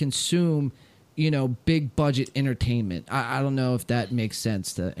me to consume big budget entertainment. I don't know if that makes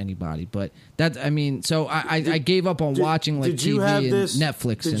sense to anybody, but so I gave up on watching like TV and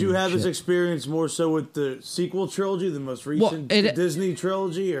Netflix. Did you have this experience more so with the sequel trilogy, the most recent Disney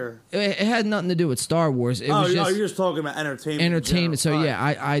trilogy, or it had nothing to do with Star Wars? You're just talking about entertainment. So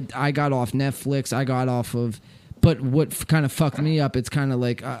I got off Netflix. I got off of. But what kind of fucked me up? It's kind of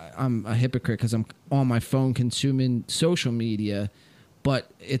like I'm a hypocrite because I'm on my phone consuming social media.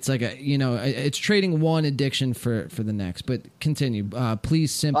 But it's like it's trading one addiction for the next. But continue,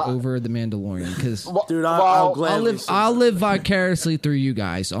 please simp over The Mandalorian because dude, I'll live vicariously through you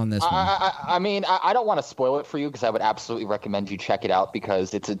guys on this one. I don't want to spoil it for you because I would absolutely recommend you check it out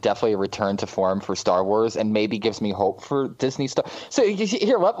because it's definitely a return to form for Star Wars and maybe gives me hope for Disney stuff. So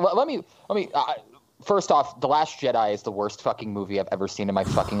here, let me. First off, The Last Jedi is the worst fucking movie I've ever seen in my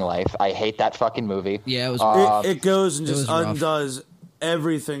fucking life. I hate that fucking movie. Yeah, it was. It goes and just undoes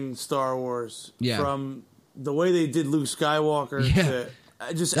everything Star Wars, from the way they did Luke Skywalker to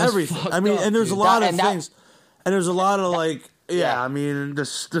just everything. I mean, and there's a lot of things, and there's a lot of I mean, the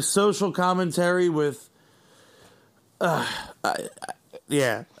social commentary with, I'll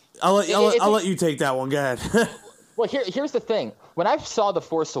let you take that one. Go ahead. Well, here's the thing. When I saw The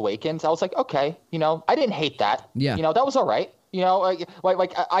Force Awakens, I was like, okay, I didn't hate that. Yeah. That was all right.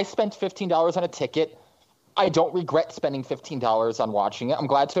 Like I spent $15 on a ticket. I don't regret spending $15 on watching it. I'm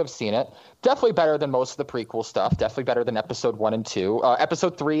glad to have seen it. Definitely better than most of the prequel stuff. Definitely better than episode 1 and 2.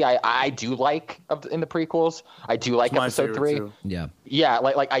 Episode 3, I do like in the prequels. I do like episode 3. Too. Yeah. Yeah,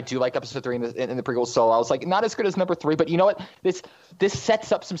 like I do like episode 3 in the prequels. So I was like, not as good as number 3, but you know what? This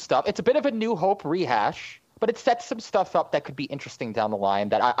sets up some stuff. It's a bit of a New Hope rehash, but it sets some stuff up that could be interesting down the line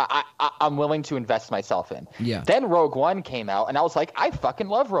that I'm willing to invest myself in. Yeah. Then Rogue One came out, and I was like, I fucking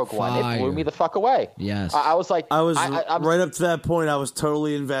love Rogue One. It blew me the fuck away. Yes. I was like, I was right up to that point. I was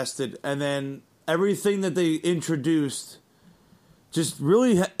totally invested, and then everything that they introduced just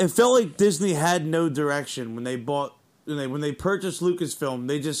really, it felt like Disney had no direction when they purchased Lucasfilm.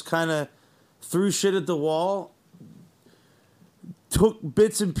 They just kind of threw shit at the wall, took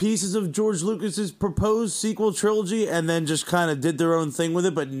bits and pieces of George Lucas's proposed sequel trilogy, and then just kind of did their own thing with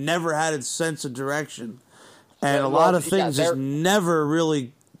it, but never had a sense of direction. And a lot of things just never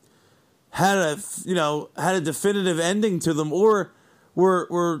really had a definitive ending to them, or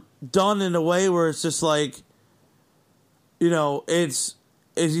were done in a way where it's just like, it's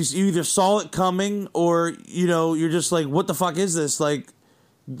you either saw it coming, or you're just like, what the fuck is this? Like,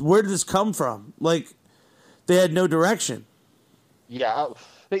 where did this come from? Like, they had no direction. Yeah.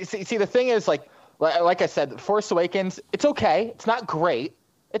 See, the thing is, like I said, Force Awakens, it's okay. It's not great.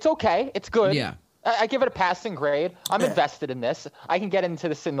 It's okay. It's good. Yeah. I give it a passing grade. I'm invested in this. I can get into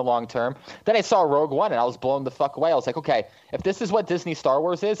this in the long term. Then I saw Rogue One, and I was blown the fuck away. I was like, okay, if this is what Disney Star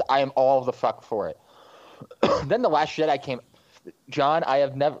Wars is, I am all the fuck for it. Then The Last Jedi came. John, I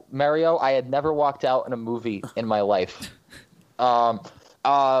had never walked out in a movie in my life. And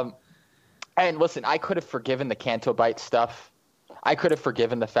listen, I could have forgiven the Canto Bight stuff. I could have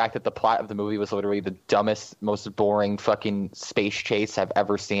forgiven the fact that the plot of the movie was literally the dumbest, most boring fucking space chase I've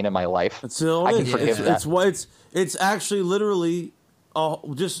ever seen in my life. I can forgive that. It's actually literally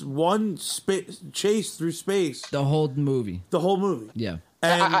just one chase through space. The whole movie. Yeah.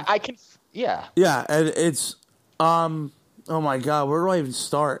 And I can. Yeah. Yeah, and it's oh my god, where do I even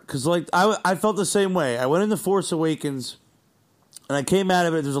start? Because like I felt the same way. I went into Force Awakens, and I came out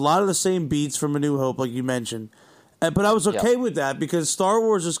of it. There's a lot of the same beats from A New Hope, like you mentioned. But I was okay with that, because Star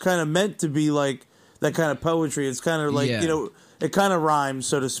Wars is kind of meant to be like that kind of poetry. It's kind of like, it kind of rhymes,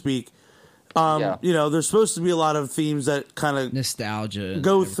 so to speak. There's supposed to be a lot of themes that kind of nostalgia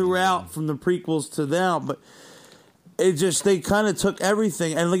go throughout from the prequels to now, but they kind of took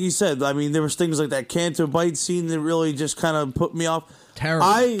everything. And like you said, I mean, there was things like that Canto Bight scene that really just kind of put me off. Terrible.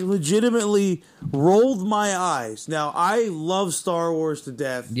 I legitimately rolled my eyes. Now, I love Star Wars to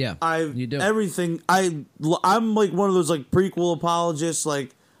death. Yeah, you do. Everything. I'm like one of those like prequel apologists.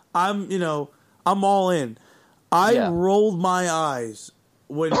 Like, I'm all in. I rolled my eyes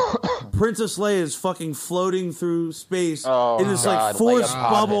when Princess Leia is fucking floating through space in this like force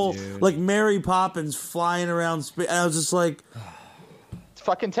bubble, like Mary Poppins flying around space. And I was just like,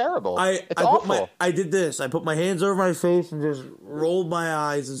 fucking terrible. It's awful. I did this. I put my hands over my face and just rolled my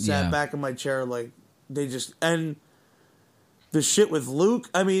eyes and sat back in my chair like and the shit with Luke.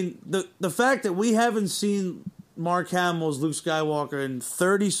 I mean, the fact that we haven't seen Mark Hamill's Luke Skywalker in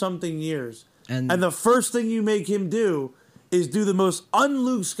 30-something years, and the first thing you make him do is do the most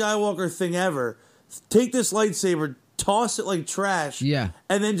un-Luke Skywalker thing ever. Take this lightsaber, toss it like trash, and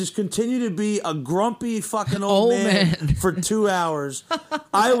then just continue to be a grumpy fucking old man for 2 hours.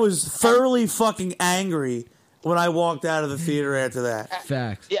 I was thoroughly fucking angry when I walked out of the theater after that.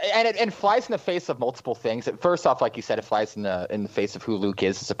 Facts. Yeah, and it flies in the face of multiple things. First off, like you said, it flies in the face of who Luke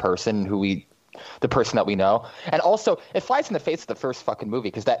is as a person, the person that we know. And also, it flies in the face of the first fucking movie,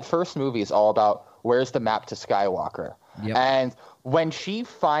 because that first movie is all about where's the map to Skywalker. Yep. And when she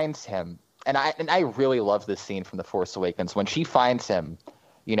finds him, and I really love this scene from The Force Awakens, when she finds him,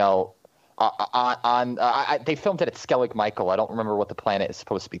 they filmed it at Skellig Michael. I don't remember what the planet is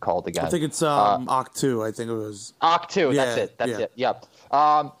supposed to be called again. I think it's Ahch-To. I think it was Ahch-To. That's it. Yep.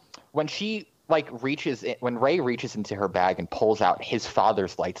 When she when Rey reaches into her bag and pulls out his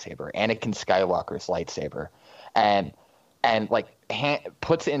father's lightsaber, Anakin Skywalker's lightsaber, and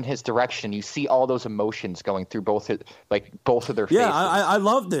puts it in his direction, you see all those emotions going through both of their faces. Yeah, I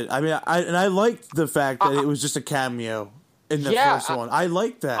loved it. I mean, I liked the fact that it was just a cameo in the first one. I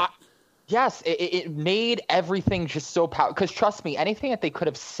liked that. Yes, it made everything just so powerful. Because trust me, anything that they could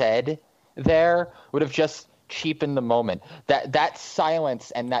have said there would have just cheapened the moment. That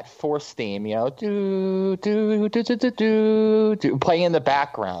silence and that Force theme, do do do do do do, playing in the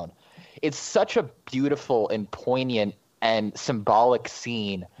background. It's such a beautiful and poignant and symbolic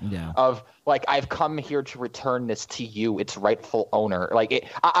scene of like, I've come here to return this to you, its rightful owner. Like,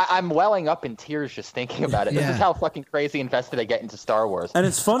 I'm welling up in tears just thinking about it. This is how fucking crazy invested I get into Star Wars. And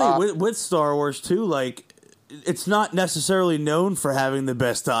it's funny with Star Wars too. Like, it's not necessarily known for having the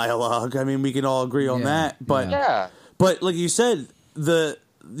best dialogue. I mean, we can all agree on that. But but like you said, the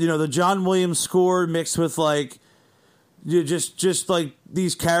John Williams score mixed with like you just like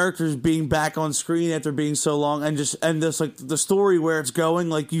these characters being back on screen after being so long, and this like the story where it's going,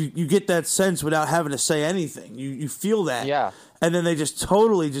 like you get that sense without having to say anything. You feel that, Yeah. And then they just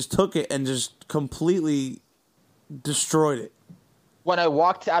totally just took it and just completely destroyed it. When I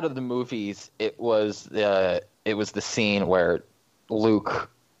walked out of the movies, it was the scene where Luke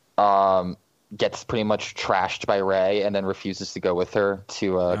gets pretty much trashed by Rey and then refuses to go with her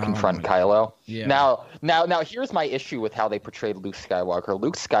to confront Kylo. Yeah. Now, here's my issue with how they portrayed Luke Skywalker.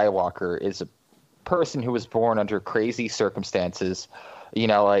 Luke Skywalker is a person who was born under crazy circumstances,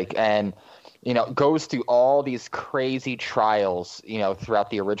 and goes through all these crazy trials, throughout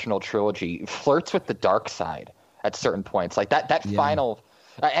the original trilogy, flirts with the dark side at certain points. Like that final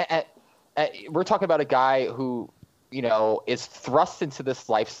we're talking about a guy who, is thrust into this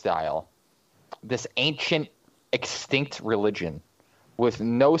lifestyle, this ancient, extinct religion with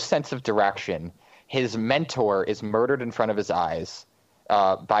no sense of direction. His mentor is murdered in front of his eyes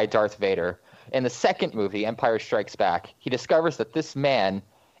by Darth Vader. In the second movie, Empire Strikes Back, he discovers that this man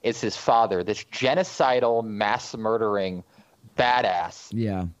is his father, this genocidal, mass-murdering badass.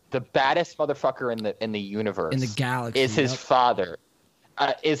 Yeah. The baddest motherfucker in the universe. In the galaxy. Is his father.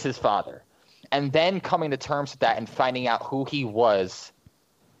 And then coming to terms with that and finding out who he was,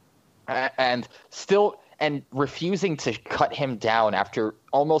 and refusing to cut him down after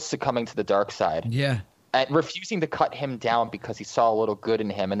almost succumbing to the dark side. Yeah. And refusing to cut him down because he saw a little good in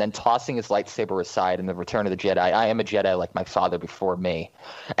him, and then tossing his lightsaber aside in the Return of the Jedi. I am a Jedi like my father before me.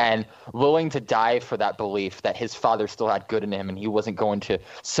 And willing to die for that belief that his father still had good in him and he wasn't going to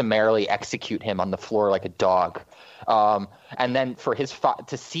summarily execute him on the floor like a dog. And then for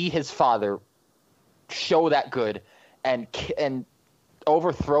to see his father show that good and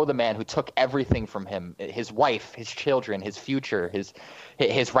overthrow the man who took everything from him, his wife, his children, his future,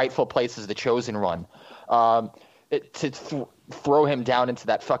 his rightful place as the chosen one, throw him down into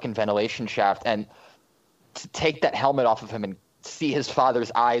that fucking ventilation shaft and to take that helmet off of him and see his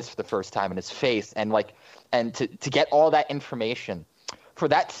father's eyes for the first time in his face, and to get all that information, for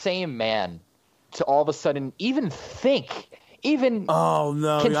that same man to all of a sudden even oh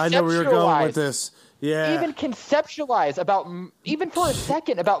no, I know where you're going with this. Yeah. Even conceptualize even for a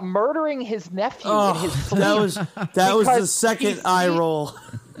second, about murdering his nephew in his sleep. That was the second eye roll.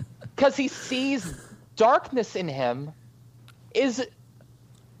 Because he sees darkness in him is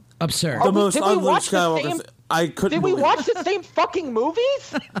absurd. The most unleashed Skywalker. I couldn't. Did we watch the same fucking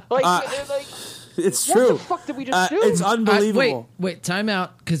movies? It's what true. What the fuck did we just do? It's unbelievable. Wait, time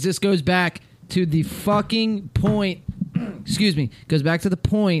out, because this goes back to the fucking point. Excuse me. Goes back to the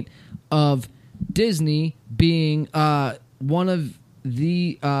point of Disney being one of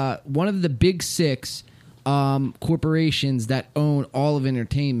the big six corporations that own all of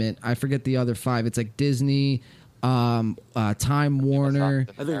entertainment. I forget the other five. It's like Disney, Time Warner.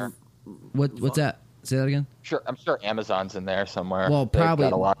 I think What's that? Say that again. Sure, I'm sure Amazon's in there somewhere. Well, probably.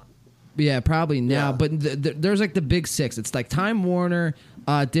 They've got a lot. Yeah, probably now. Yeah. But there's like the big six. It's like Time Warner,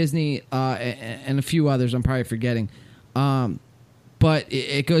 Disney, and a few others I'm probably forgetting. But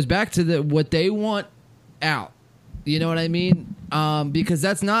it goes back to what they want out. You know what I mean? Because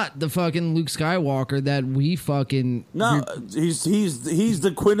that's not the fucking Luke Skywalker that we fucking... No, he's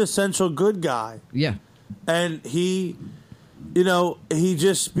the quintessential good guy. Yeah. And he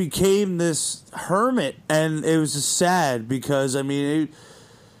just became this hermit, and it was just sad because, I mean,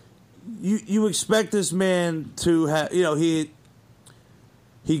 you expect this man to have, he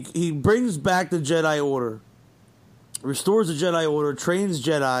brings back the Jedi Order, restores the Jedi Order, trains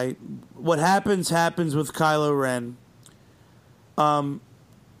Jedi. What happens with Kylo Ren.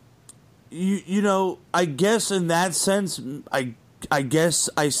 I guess in that sense, I guess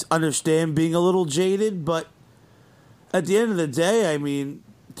I understand being a little jaded, but at the end of the day, I mean,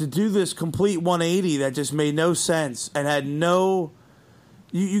 to do this complete 180 that just made no sense and had no,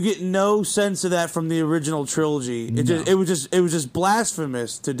 you get no sense of that from the original trilogy. It was just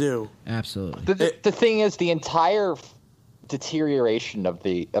blasphemous to do. Absolutely. The thing is, the entire deterioration of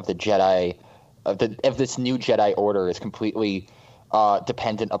the Jedi, of this new Jedi Order, is completely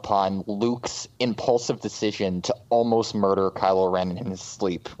dependent upon Luke's impulsive decision to almost murder Kylo Ren in his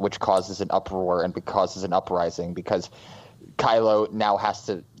sleep, which causes an uproar and causes an uprising, because Kylo now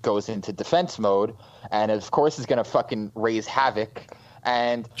goes into defense mode, and of course is going to fucking raise havoc.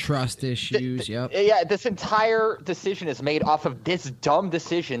 And trust issues, yep. Yeah, this entire decision is made off of this dumb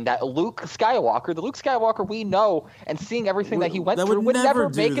decision that the Luke Skywalker we know and seeing everything that he went through would never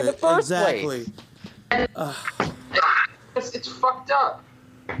make in the first place. It's fucked up.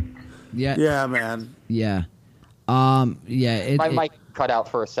 Yeah. Yeah, man. Yeah. cut out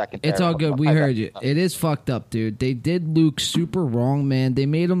for a second. It's there. all good. We heard you. It is fucked up, dude. They did Luke super wrong, man. They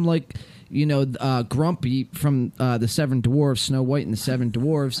made him like, Grumpy from the Seven Dwarfs, Snow White and the Seven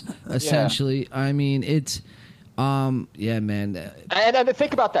Dwarfs, essentially. Yeah. I mean, it's, yeah, man. And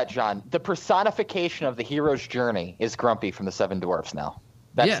think about that, John. The personification of the hero's journey is Grumpy from the Seven Dwarfs now.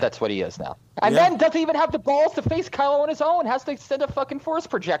 That's what he is now. And then doesn't even have the balls to face Kylo on his own. Has to send a fucking force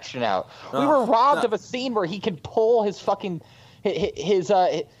projection out. We were robbed of a scene where he can pull his fucking his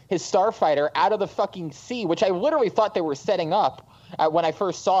starfighter out of the fucking sea, which I literally thought they were setting up when I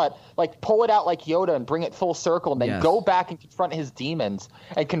first saw it. Like, pull it out like Yoda and bring it full circle, and then go back and confront his demons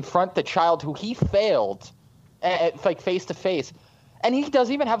and confront the child who he failed, like face to face. And he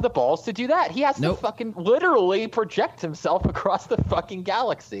doesn't even have the balls to do that. He has to fucking literally project himself across the fucking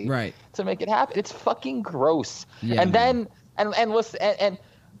galaxy to make it happen. It's fucking gross. Yeah, and then and listen, and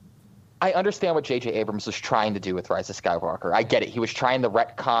I understand what J.J. Abrams was trying to do with Rise of Skywalker. I get it. He was trying to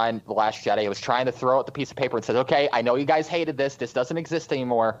retcon The Last Jedi. He was trying to throw out the piece of paper and said, okay, I know you guys hated this. This doesn't exist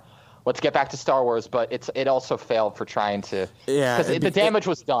anymore. Let's get back to Star Wars, but it also failed for trying to, because the damage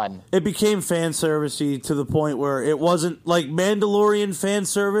was done. It became fan servicey to the point where it wasn't like Mandalorian fan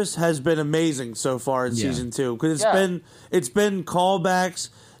service has been amazing so far in season 2, because it's been callbacks,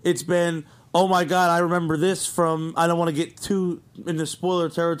 it's been, oh my god, I remember this from, I don't want to get too into spoiler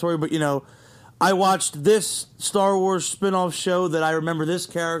territory, but I watched this Star Wars spin-off show that I remember this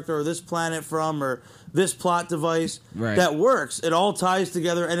character or this planet from, or this plot device that works. It all ties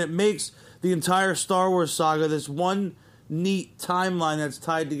together, and it makes the entire Star Wars saga this one neat timeline that's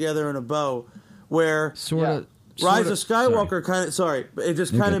tied together in a bow, where Rise of Skywalker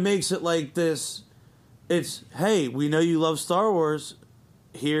kind of makes it like this. It's, hey, we know you love Star Wars.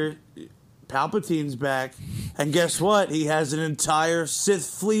 Here, Palpatine's back, and guess what? He has an entire Sith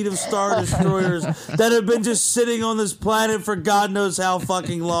fleet of Star Destroyers that have been just sitting on this planet for God knows how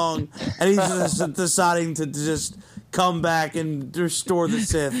fucking long, and he's just deciding to just come back and restore the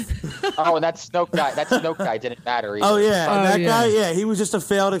Sith. Oh, and that Snoke guy didn't matter either. Oh, yeah. Guy, he was just a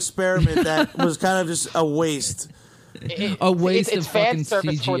failed experiment that was kind of just a waste. A waste of fan fucking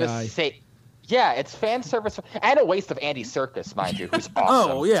service CGI. For the sake. Yeah, it's fan service and a waste of Andy Serkis, mind you, who's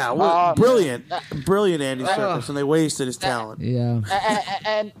awesome. Oh yeah, brilliant Andy Serkis, and they wasted his talent. Yeah,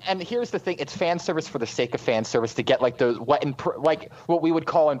 and here's the thing: it's fan service for the sake of fan service to get like those what we would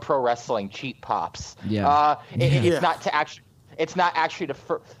call in pro wrestling cheap pops. Yeah, it's not to actually. It's not actually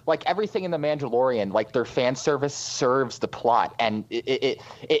like everything in The Mandalorian. Like, their fan service serves the plot, and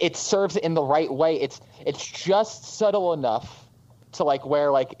it serves it in the right way. It's just subtle enough to like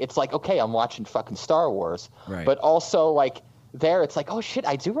where like it's like, okay, I'm watching fucking Star Wars, but also like there it's like, oh shit,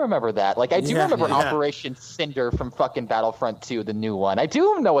 I do remember that. Like, I do remember Operation Cinder from fucking Battlefront 2, the new one. I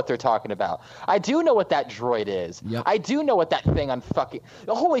do know what they're talking about. I do know what that droid is. Yep. I do know what that thing on fucking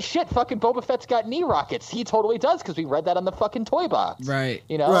holy shit, fucking Boba Fett's got knee rockets. He totally does, because we read that on the fucking toy box. Right.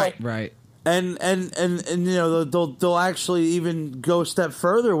 Right. And they'll actually even go a step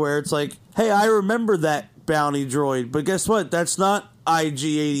further where it's like, hey, I remember that bounty droid, but guess what? That's not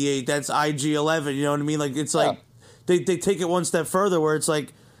IG-88. That's IG-11. You know what I mean? Like, it's like they take it one step further where it's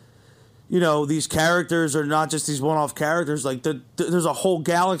like, these characters are not just these one-off characters. Like, there's a whole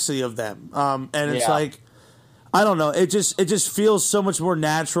galaxy of them, and it's like, I don't know. It just feels so much more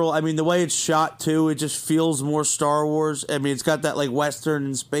natural. I mean, the way it's shot too, it just feels more Star Wars. I mean, it's got that like Western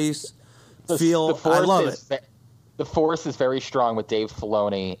in space feel. I love it. The Force is very strong with Dave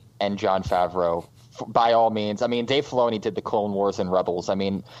Filoni and Jon Favreau. By all means. I mean, Dave Filoni did the Clone Wars and Rebels. I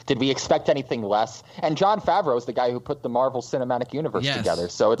mean, did we expect anything less? And Jon Favreau is the guy who put the Marvel Cinematic Universe together.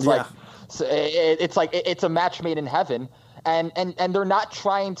 So it's it's a match made in heaven. And they're not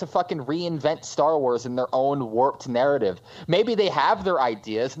trying to fucking reinvent Star Wars in their own warped narrative. Maybe they have their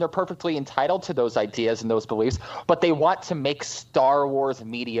ideas, and they're perfectly entitled to those ideas and those beliefs, but they want to make Star Wars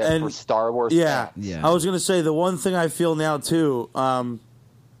media for Star Wars fans. Yeah. I was going to say, the one thing I feel now, too,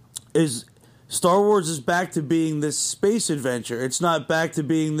 is Star Wars is back to being this space adventure. It's not back to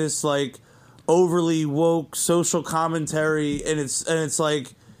being this, like, overly woke social commentary, and it's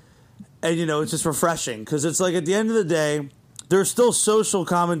like... And, it's just refreshing, because it's like, at the end of the day, there's still social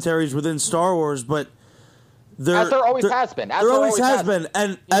commentaries within Star Wars, but as there always has been. As there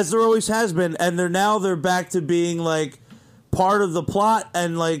always has been, and they're back to being, like, part of the plot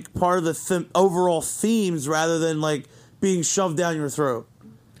and, like, part of the overall themes rather than, like, being shoved down your throat.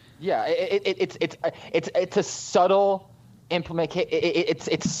 Yeah, it's a subtle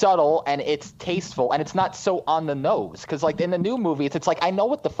it's subtle and it's tasteful and it's not so on the nose, because like in the new movies it's like, I know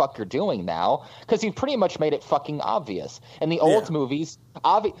what the fuck you're doing now, because you've pretty much made it fucking obvious. In the old movies,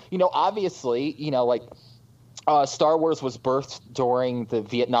 obviously, like Star Wars was birthed during the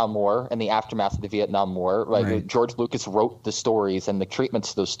Vietnam War and the aftermath of the Vietnam War. Like Right. George Lucas wrote the stories and the treatments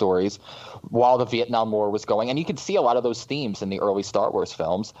of those stories while the Vietnam War was going, and you can see a lot of those themes in the early Star Wars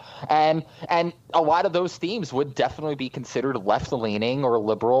films, and a lot of those themes would definitely be considered left-leaning or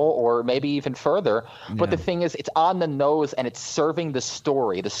liberal or maybe even further. But Yeah. the thing is, it's on the nose and it's serving the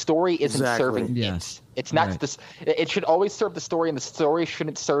story. The story isn't Exactly. serving Yes. it. It's not Right. this. It should always serve the story, and the story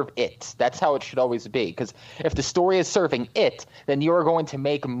shouldn't serve it. That's how it should always be. Because if the story is serving it, then you are going to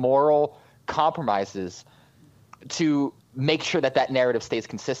make moral compromises to make sure that that narrative stays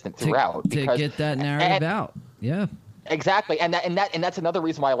consistent throughout. to because, get that narrative and- out. Yeah. Exactly, and that's another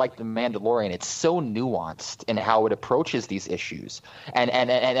reason why I like The Mandalorian. It's so nuanced in how it approaches these issues and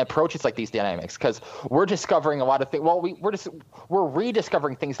approaches like these dynamics, because we're discovering a lot of things. Well, we're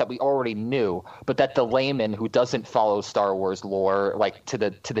rediscovering things that we already knew, but that the layman who doesn't follow Star Wars lore like to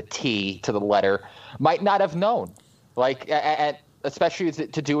the T, to the letter, might not have known. Like, and especially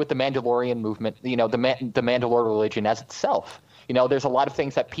to do with the Mandalorian movement, the Mandalorian religion as itself. There's a lot of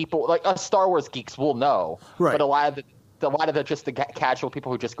things that people like us Star Wars geeks will know, Right. but a lot of the casual people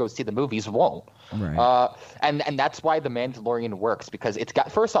who just go see the movies won't. Right. And that's why the Mandalorian works, because it's got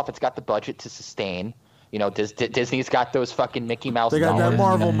the budget to sustain. Disney's got those fucking Mickey Mouse They got dollars. that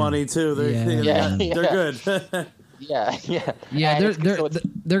Marvel man. money too. Yeah. Yeah. They're good. Yeah, yeah, Yeah, And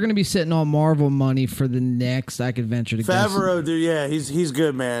they're going to be sitting on Marvel money for the next. I could venture to guess. Favreau, dude, yeah, he's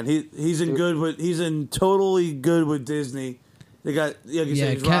good, man. He's in totally good with Disney. They got he's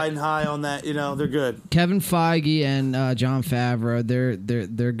riding high on that. They're good. Kevin Feige and John Favreau,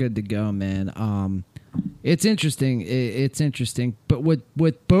 they're good to go, man. It's interesting. It's interesting, but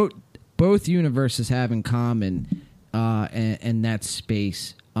what both universes have in common, and that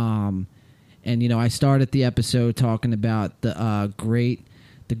space. And I started the episode talking about the great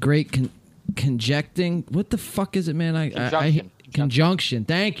conjecting. What the fuck is it, man? Conjunction.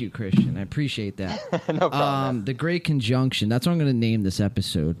 Thank you, Christian. I appreciate that. No problem. The Great Conjunction. That's what I'm going to name this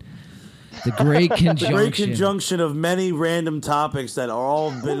episode. The Great Conjunction. Great conjunction of many random topics that are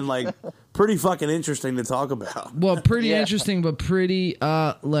all been like pretty fucking interesting to talk about. Well, pretty Yeah. interesting, but pretty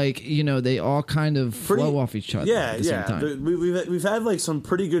they all kind of flow off each other. Yeah, at the same time. We've had like some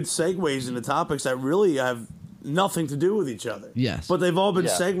pretty good segues into topics that really have nothing to do with each other. Yes. but they've all been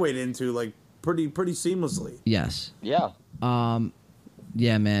Yeah. segued into like pretty seamlessly. Yes. Yeah.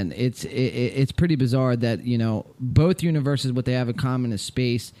 Yeah, man. It's pretty bizarre that both universes, what they have in common is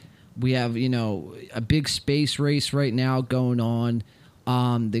space. We have a big space race right now going on.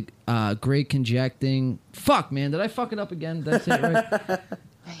 The Great Conjecting. Fuck, man. Did I fuck it up again? Did I say it right?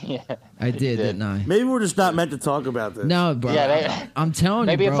 Yeah. I did, didn't I? Maybe we're just not meant to talk about this. No, bro. Yeah, I'm telling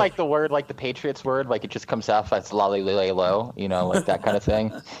Maybe you, bro. it's like the word, like the Patriots word, like it just comes off as lolly lay low, like that kind of thing.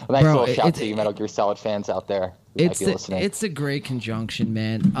 Nice Bro, little shout it's- to you Metal Gear Solid fans out there who might be listening. It's the Great Conjunction,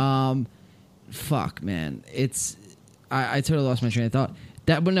 man. Fuck, man. I totally lost my train of thought.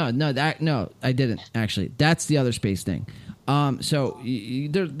 I didn't actually. That's the other space thing. So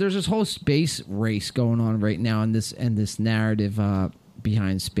there's this whole space race going on right now in this narrative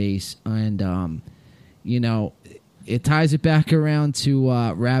behind space, and it ties it back around to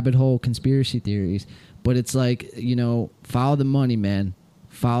rabbit hole conspiracy theories. But it's like follow the money, man.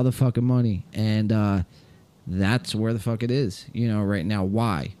 Follow the fucking money, and that's where the fuck it is. Right now.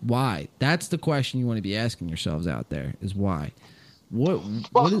 Why? That's the question you want to be asking yourselves out there. Is why? What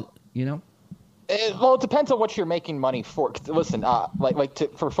is, Well, it depends on what you're making money for. Listen,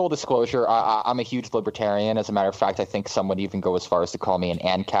 for full disclosure, I'm a huge libertarian. As a matter of fact, I think some would even go as far as to call me an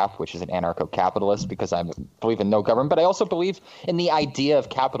ANCAP, which is an anarcho-capitalist, because I believe in no government. But I also believe in the idea of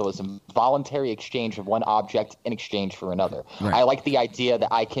capitalism, voluntary exchange of one object in exchange for another. Right. I like the idea that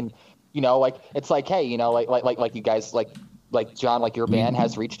I can, it's like, hey, like you guys, like John, like your band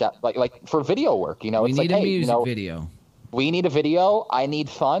has reached out, like for video work. we It's need like, a hey, music video. we need a video. I need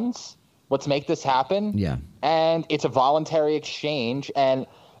funds. Let's make this happen. Yeah. And it's a voluntary exchange. And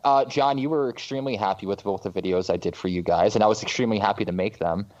John, you were extremely happy with both the videos I did for you guys, and I was extremely happy to make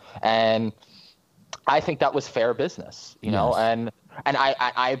them. And I think that was fair business, know. Yes. And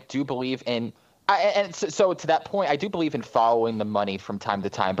I do believe in. So to that point, I do believe in following the money from time to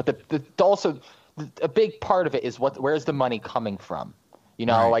time. But a big part of it is where's the money coming from?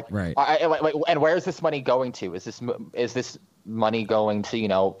 Right. And where is this money going to? Is this money going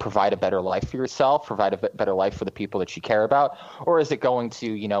to provide a better life for yourself, provide a better life for the people that you care about, or is it going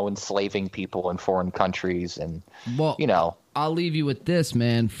to enslaving people in foreign countries and I'll leave you with this,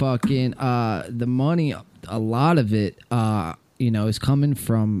 man. Fucking the money, a lot of it is coming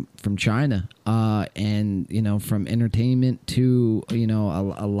from China, and from entertainment to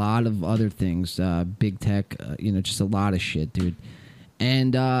a lot of other things, big tech, just a lot of shit, dude.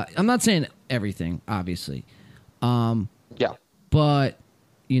 And I'm not saying everything, obviously, Yeah. but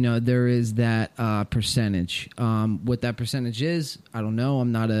there is that percentage. What that percentage is, I don't know.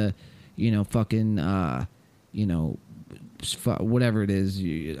 I'm not a fucking whatever it is,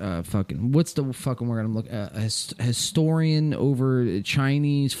 fucking what's the fucking word I'm looking at? Historian over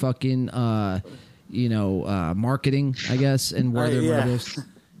Chinese fucking marketing, I guess, and whether one of those.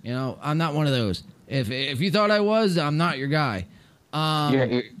 I'm not one of those. If you thought I was, I'm not your guy.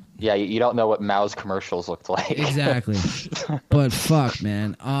 You don't know what Mao's commercials looked like. Exactly. But fuck,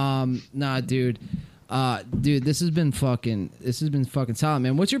 man. Nah, dude. Dude, this has been fucking solid,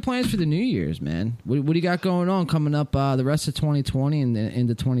 man. What's your plans for the New Year's, man? What do you got going on coming up the rest of 2020 and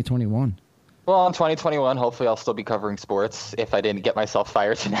into 2021? Well, in 2021, hopefully I'll still be covering sports if I didn't get myself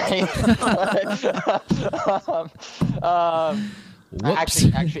fired tonight.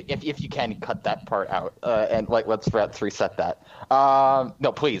 Actually, if you can cut that part out, and let's reset that.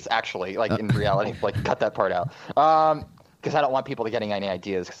 No, please, actually, in reality, cut that part out. Because I don't want people to getting any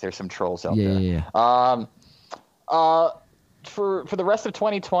ideas, because there's some trolls out there. Yeah. For the rest of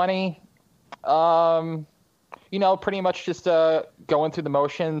 2020, pretty much just going through the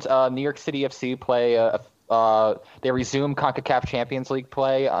motions. New York City FC play. They resume CONCACAF Champions League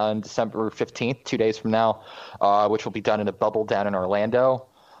play on December 15th, 2 days from now, which will be done in a bubble down in Orlando.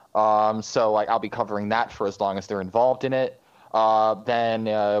 So I'll be covering that for as long as they're involved in it.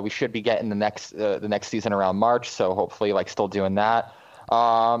 Then we should be getting the next season around March, so hopefully still doing that.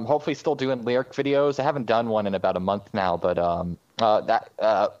 Hopefully still doing lyric videos. I haven't done one in about a month now, but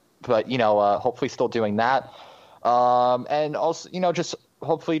hopefully still doing that. And also just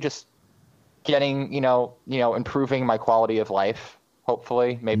hopefully just getting improving my quality of life.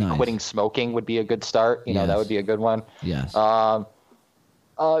 Hopefully maybe Nice. Quitting smoking would be a good start. Yes. That would be a good one. Yes.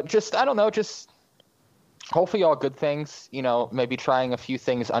 Just I don't know, just hopefully all good things, maybe trying a few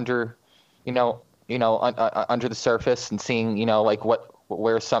things under the surface and seeing,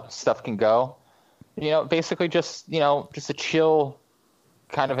 where some stuff can go, basically just a chill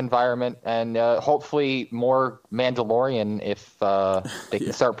kind of environment, and hopefully more Mandalorian if they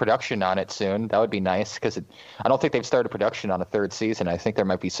can start production on it soon. That would be nice, because I don't think they've started production on a third season. I think there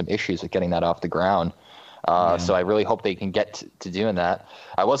might be some issues with getting that off the ground. So I really hope they can get to doing that.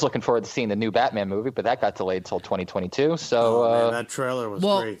 I was looking forward to seeing the new Batman movie, but that got delayed till 2022. So that trailer was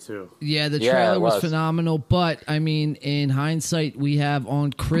great too. Yeah, the trailer was phenomenal. But I mean, in hindsight, we have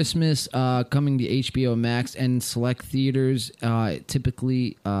on Christmas coming to HBO Max and select theaters.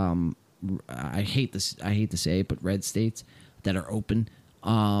 Typically, I hate to say it, but red states that are open.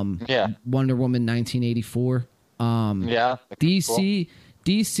 Wonder Woman 1984. DC.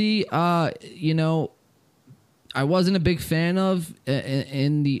 I wasn't a big fan of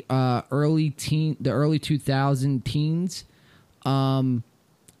in the early 2000 teens, but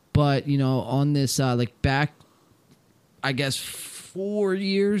on this back, I guess 4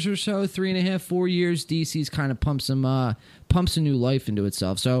 years or so, 3.5, 4 years, DC's kind of pumps a new life into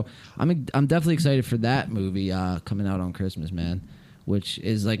itself. So I'm definitely excited for that movie coming out on Christmas, man. Which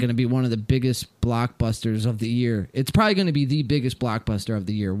is going to be one of the biggest blockbusters of the year. It's probably going to be the biggest blockbuster of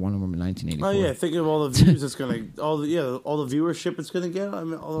the year, Wonder Woman 1984. Oh yeah, think of all the views it's going to, all the viewership it's going to get. I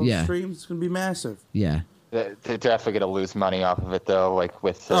mean, all those streams, it's going to be massive. Yeah, they're definitely going to lose money off of it though.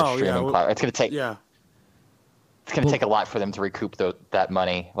 With streaming, it's going to take. Yeah. It's going to take a lot for them to recoup that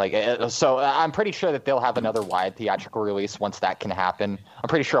money. So I'm pretty sure that they'll have another wide theatrical release once that can happen. I'm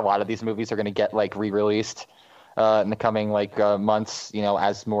pretty sure a lot of these movies are going to get re-released in the coming months,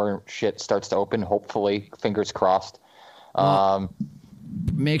 as more shit starts to open, hopefully, fingers crossed.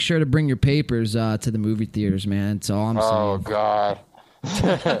 Make sure to bring your papers to the movie theaters, man. That's all I'm saying. Oh God.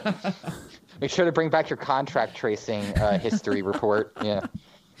 Make sure to bring back your contract tracing history report. Yeah.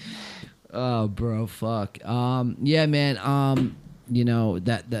 Oh, bro, fuck. Yeah, man.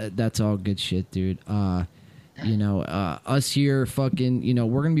 That's all good shit, dude. Us here,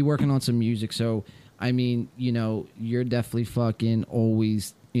 fucking, we're gonna be working on some music, so. I mean, you're definitely fucking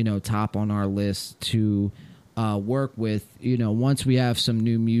always, top on our list to work with. Once we have some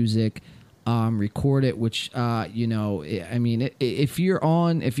new music, record it. Which, I mean, if you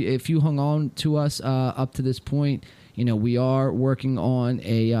hung on to us up to this point, we are working on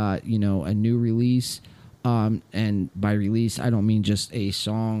a new release. And by release, I don't mean just a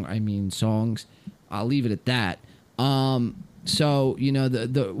song. I mean songs. I'll leave it at that. So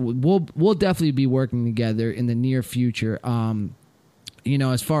we'll definitely be working together in the near future.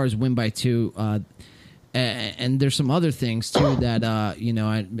 As far as Win by Two, and there's some other things too that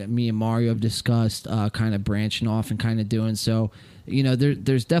me and Mario have discussed, kind of branching off and kind of doing so.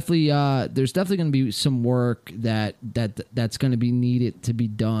 There's definitely going to be some work that's going to be needed to be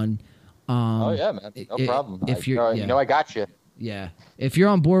done. Oh yeah, man, no problem. If you're, I got you. Yeah, if you're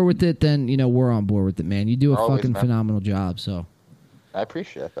on board with it, then we're on board with it, man. You do a fucking phenomenal job, so I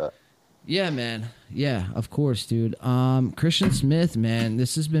appreciate that. Yeah, man. Yeah, of course, dude. Christian Smith, man,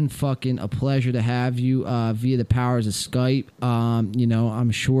 this has been fucking a pleasure to have you via the powers of Skype.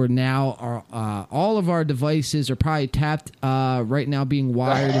 I'm sure now all of our devices are probably tapped right now, being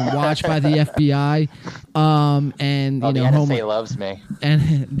wired and watched by the FBI. And the NSA loves me.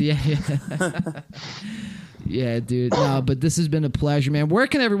 And yeah, dude. No, but this has been a pleasure, man. Where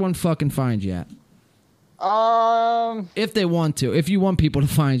can everyone fucking find you at? If they want to, if you want people to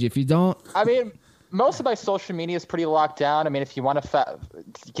find you, if you don't, I mean, most of my social media is pretty locked down. I mean, if you want to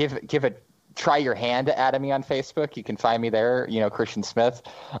try your hand at me on Facebook, you can find me there. Christian Smith.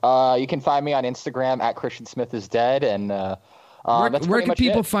 You can find me on Instagram at Christian Smith is dead, and that's where can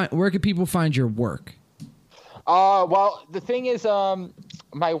people find your work? Well, the thing is,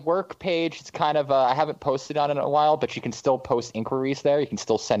 my work page is kind of I haven't posted on it in a while, but you can still post inquiries there. You can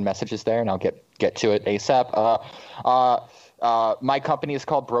still send messages there, and I'll get to it ASAP. My company is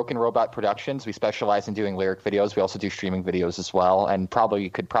called Broken Robot Productions. We specialize in doing lyric videos. We also do streaming videos as well, and you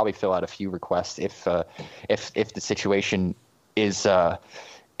could probably fill out a few requests if the situation is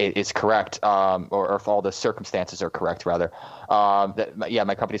correct, or if all the circumstances are correct, rather.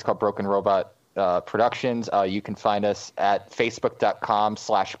 My company is called Broken Robot Productions. You can find us at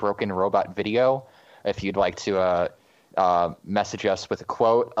facebook.com/Broken Robot Video if you'd like to message us with a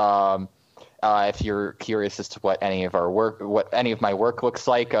quote. If you're curious as to what any of my work looks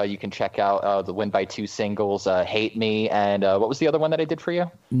like, you can check out the Win by 2 singles, Hate Me, and what was the other one that I did for you?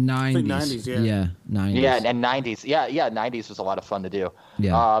 90s. Yeah, 90s. Yeah, and 90s. Yeah, 90s was a lot of fun to do.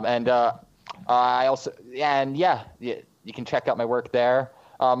 Yeah. I also, you can check out my work there.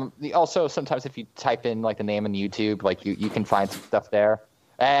 Also, sometimes if you type in like the name on YouTube, like you can find some stuff there.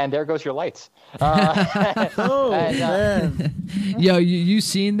 And there goes your lights. Man. Yo, you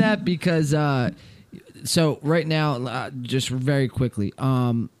seen that? Because so right now, just very quickly,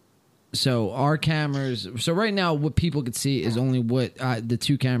 so our cameras. So right now, what people could see is only what the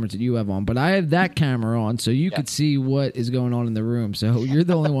 2 cameras that you have on. But I have that camera on, so you could see what is going on in the room. So you're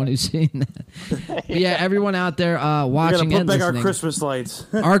the only one who's seen that. But yeah, everyone out there watching, we gotta put and back listening, our Christmas lights.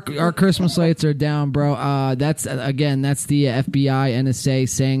 our Christmas lights are down, bro. That's the FBI, NSA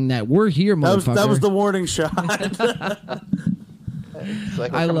saying that we're here, motherfucker. That was the warning shot. It's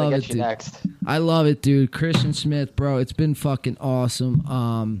like, I love it, dude. Next. I love it, dude. Christian Smith, bro. It's been fucking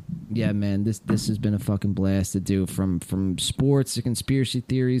awesome. Yeah, man. This has been a fucking blast to do. From sports to conspiracy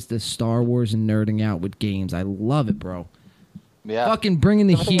theories to Star Wars and nerding out with games. I love it, bro. Yeah. Fucking bringing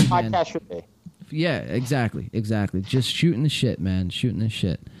the heat, man. Podcast should be. Yeah, exactly. Just shooting the shit, man. Shooting the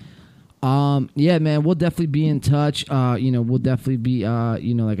shit. Yeah, man, we'll definitely be in touch. We'll definitely be,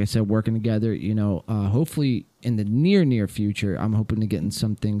 like I said, working together, hopefully in the near future. I'm hoping to getting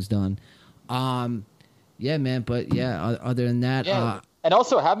some things done. Yeah, man, but yeah, other than that, and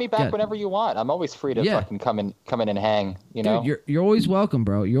also have me back whenever you want. I'm always free to fucking come in and hang, know? Dude, you're always welcome,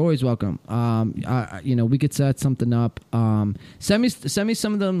 bro. You're always welcome. We could set something up. Send me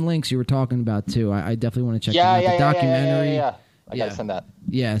some of them links you were talking about too. I definitely want to check them out. The documentary. Yeah. I gotta send that.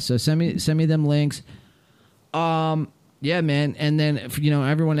 Yeah, so send me them links. Yeah, man, and then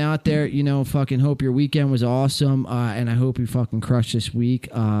everyone out there, fucking hope your weekend was awesome, and I hope you fucking crushed this week.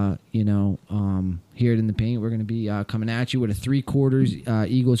 Here at In the Paint, we're gonna be coming at you with a 3/4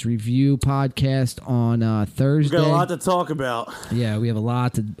 Eagles review podcast on Thursday. We got a lot to talk about. Yeah, we have a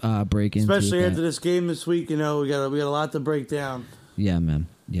lot to break into, especially after this game this week. We got a lot to break down. Yeah, man.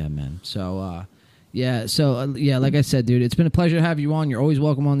 So. Like I said, dude, it's been a pleasure to have you on. You're always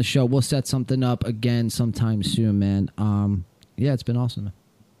welcome on the show. We'll set something up again sometime soon, man. It's been awesome,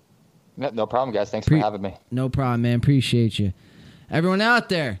 man. No problem, guys. Thanks for having me. No problem, man. Appreciate you. Everyone out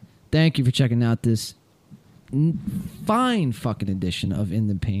there, thank you for checking out this fine fucking edition of In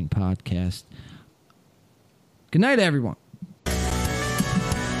the Paint podcast. Good night, everyone.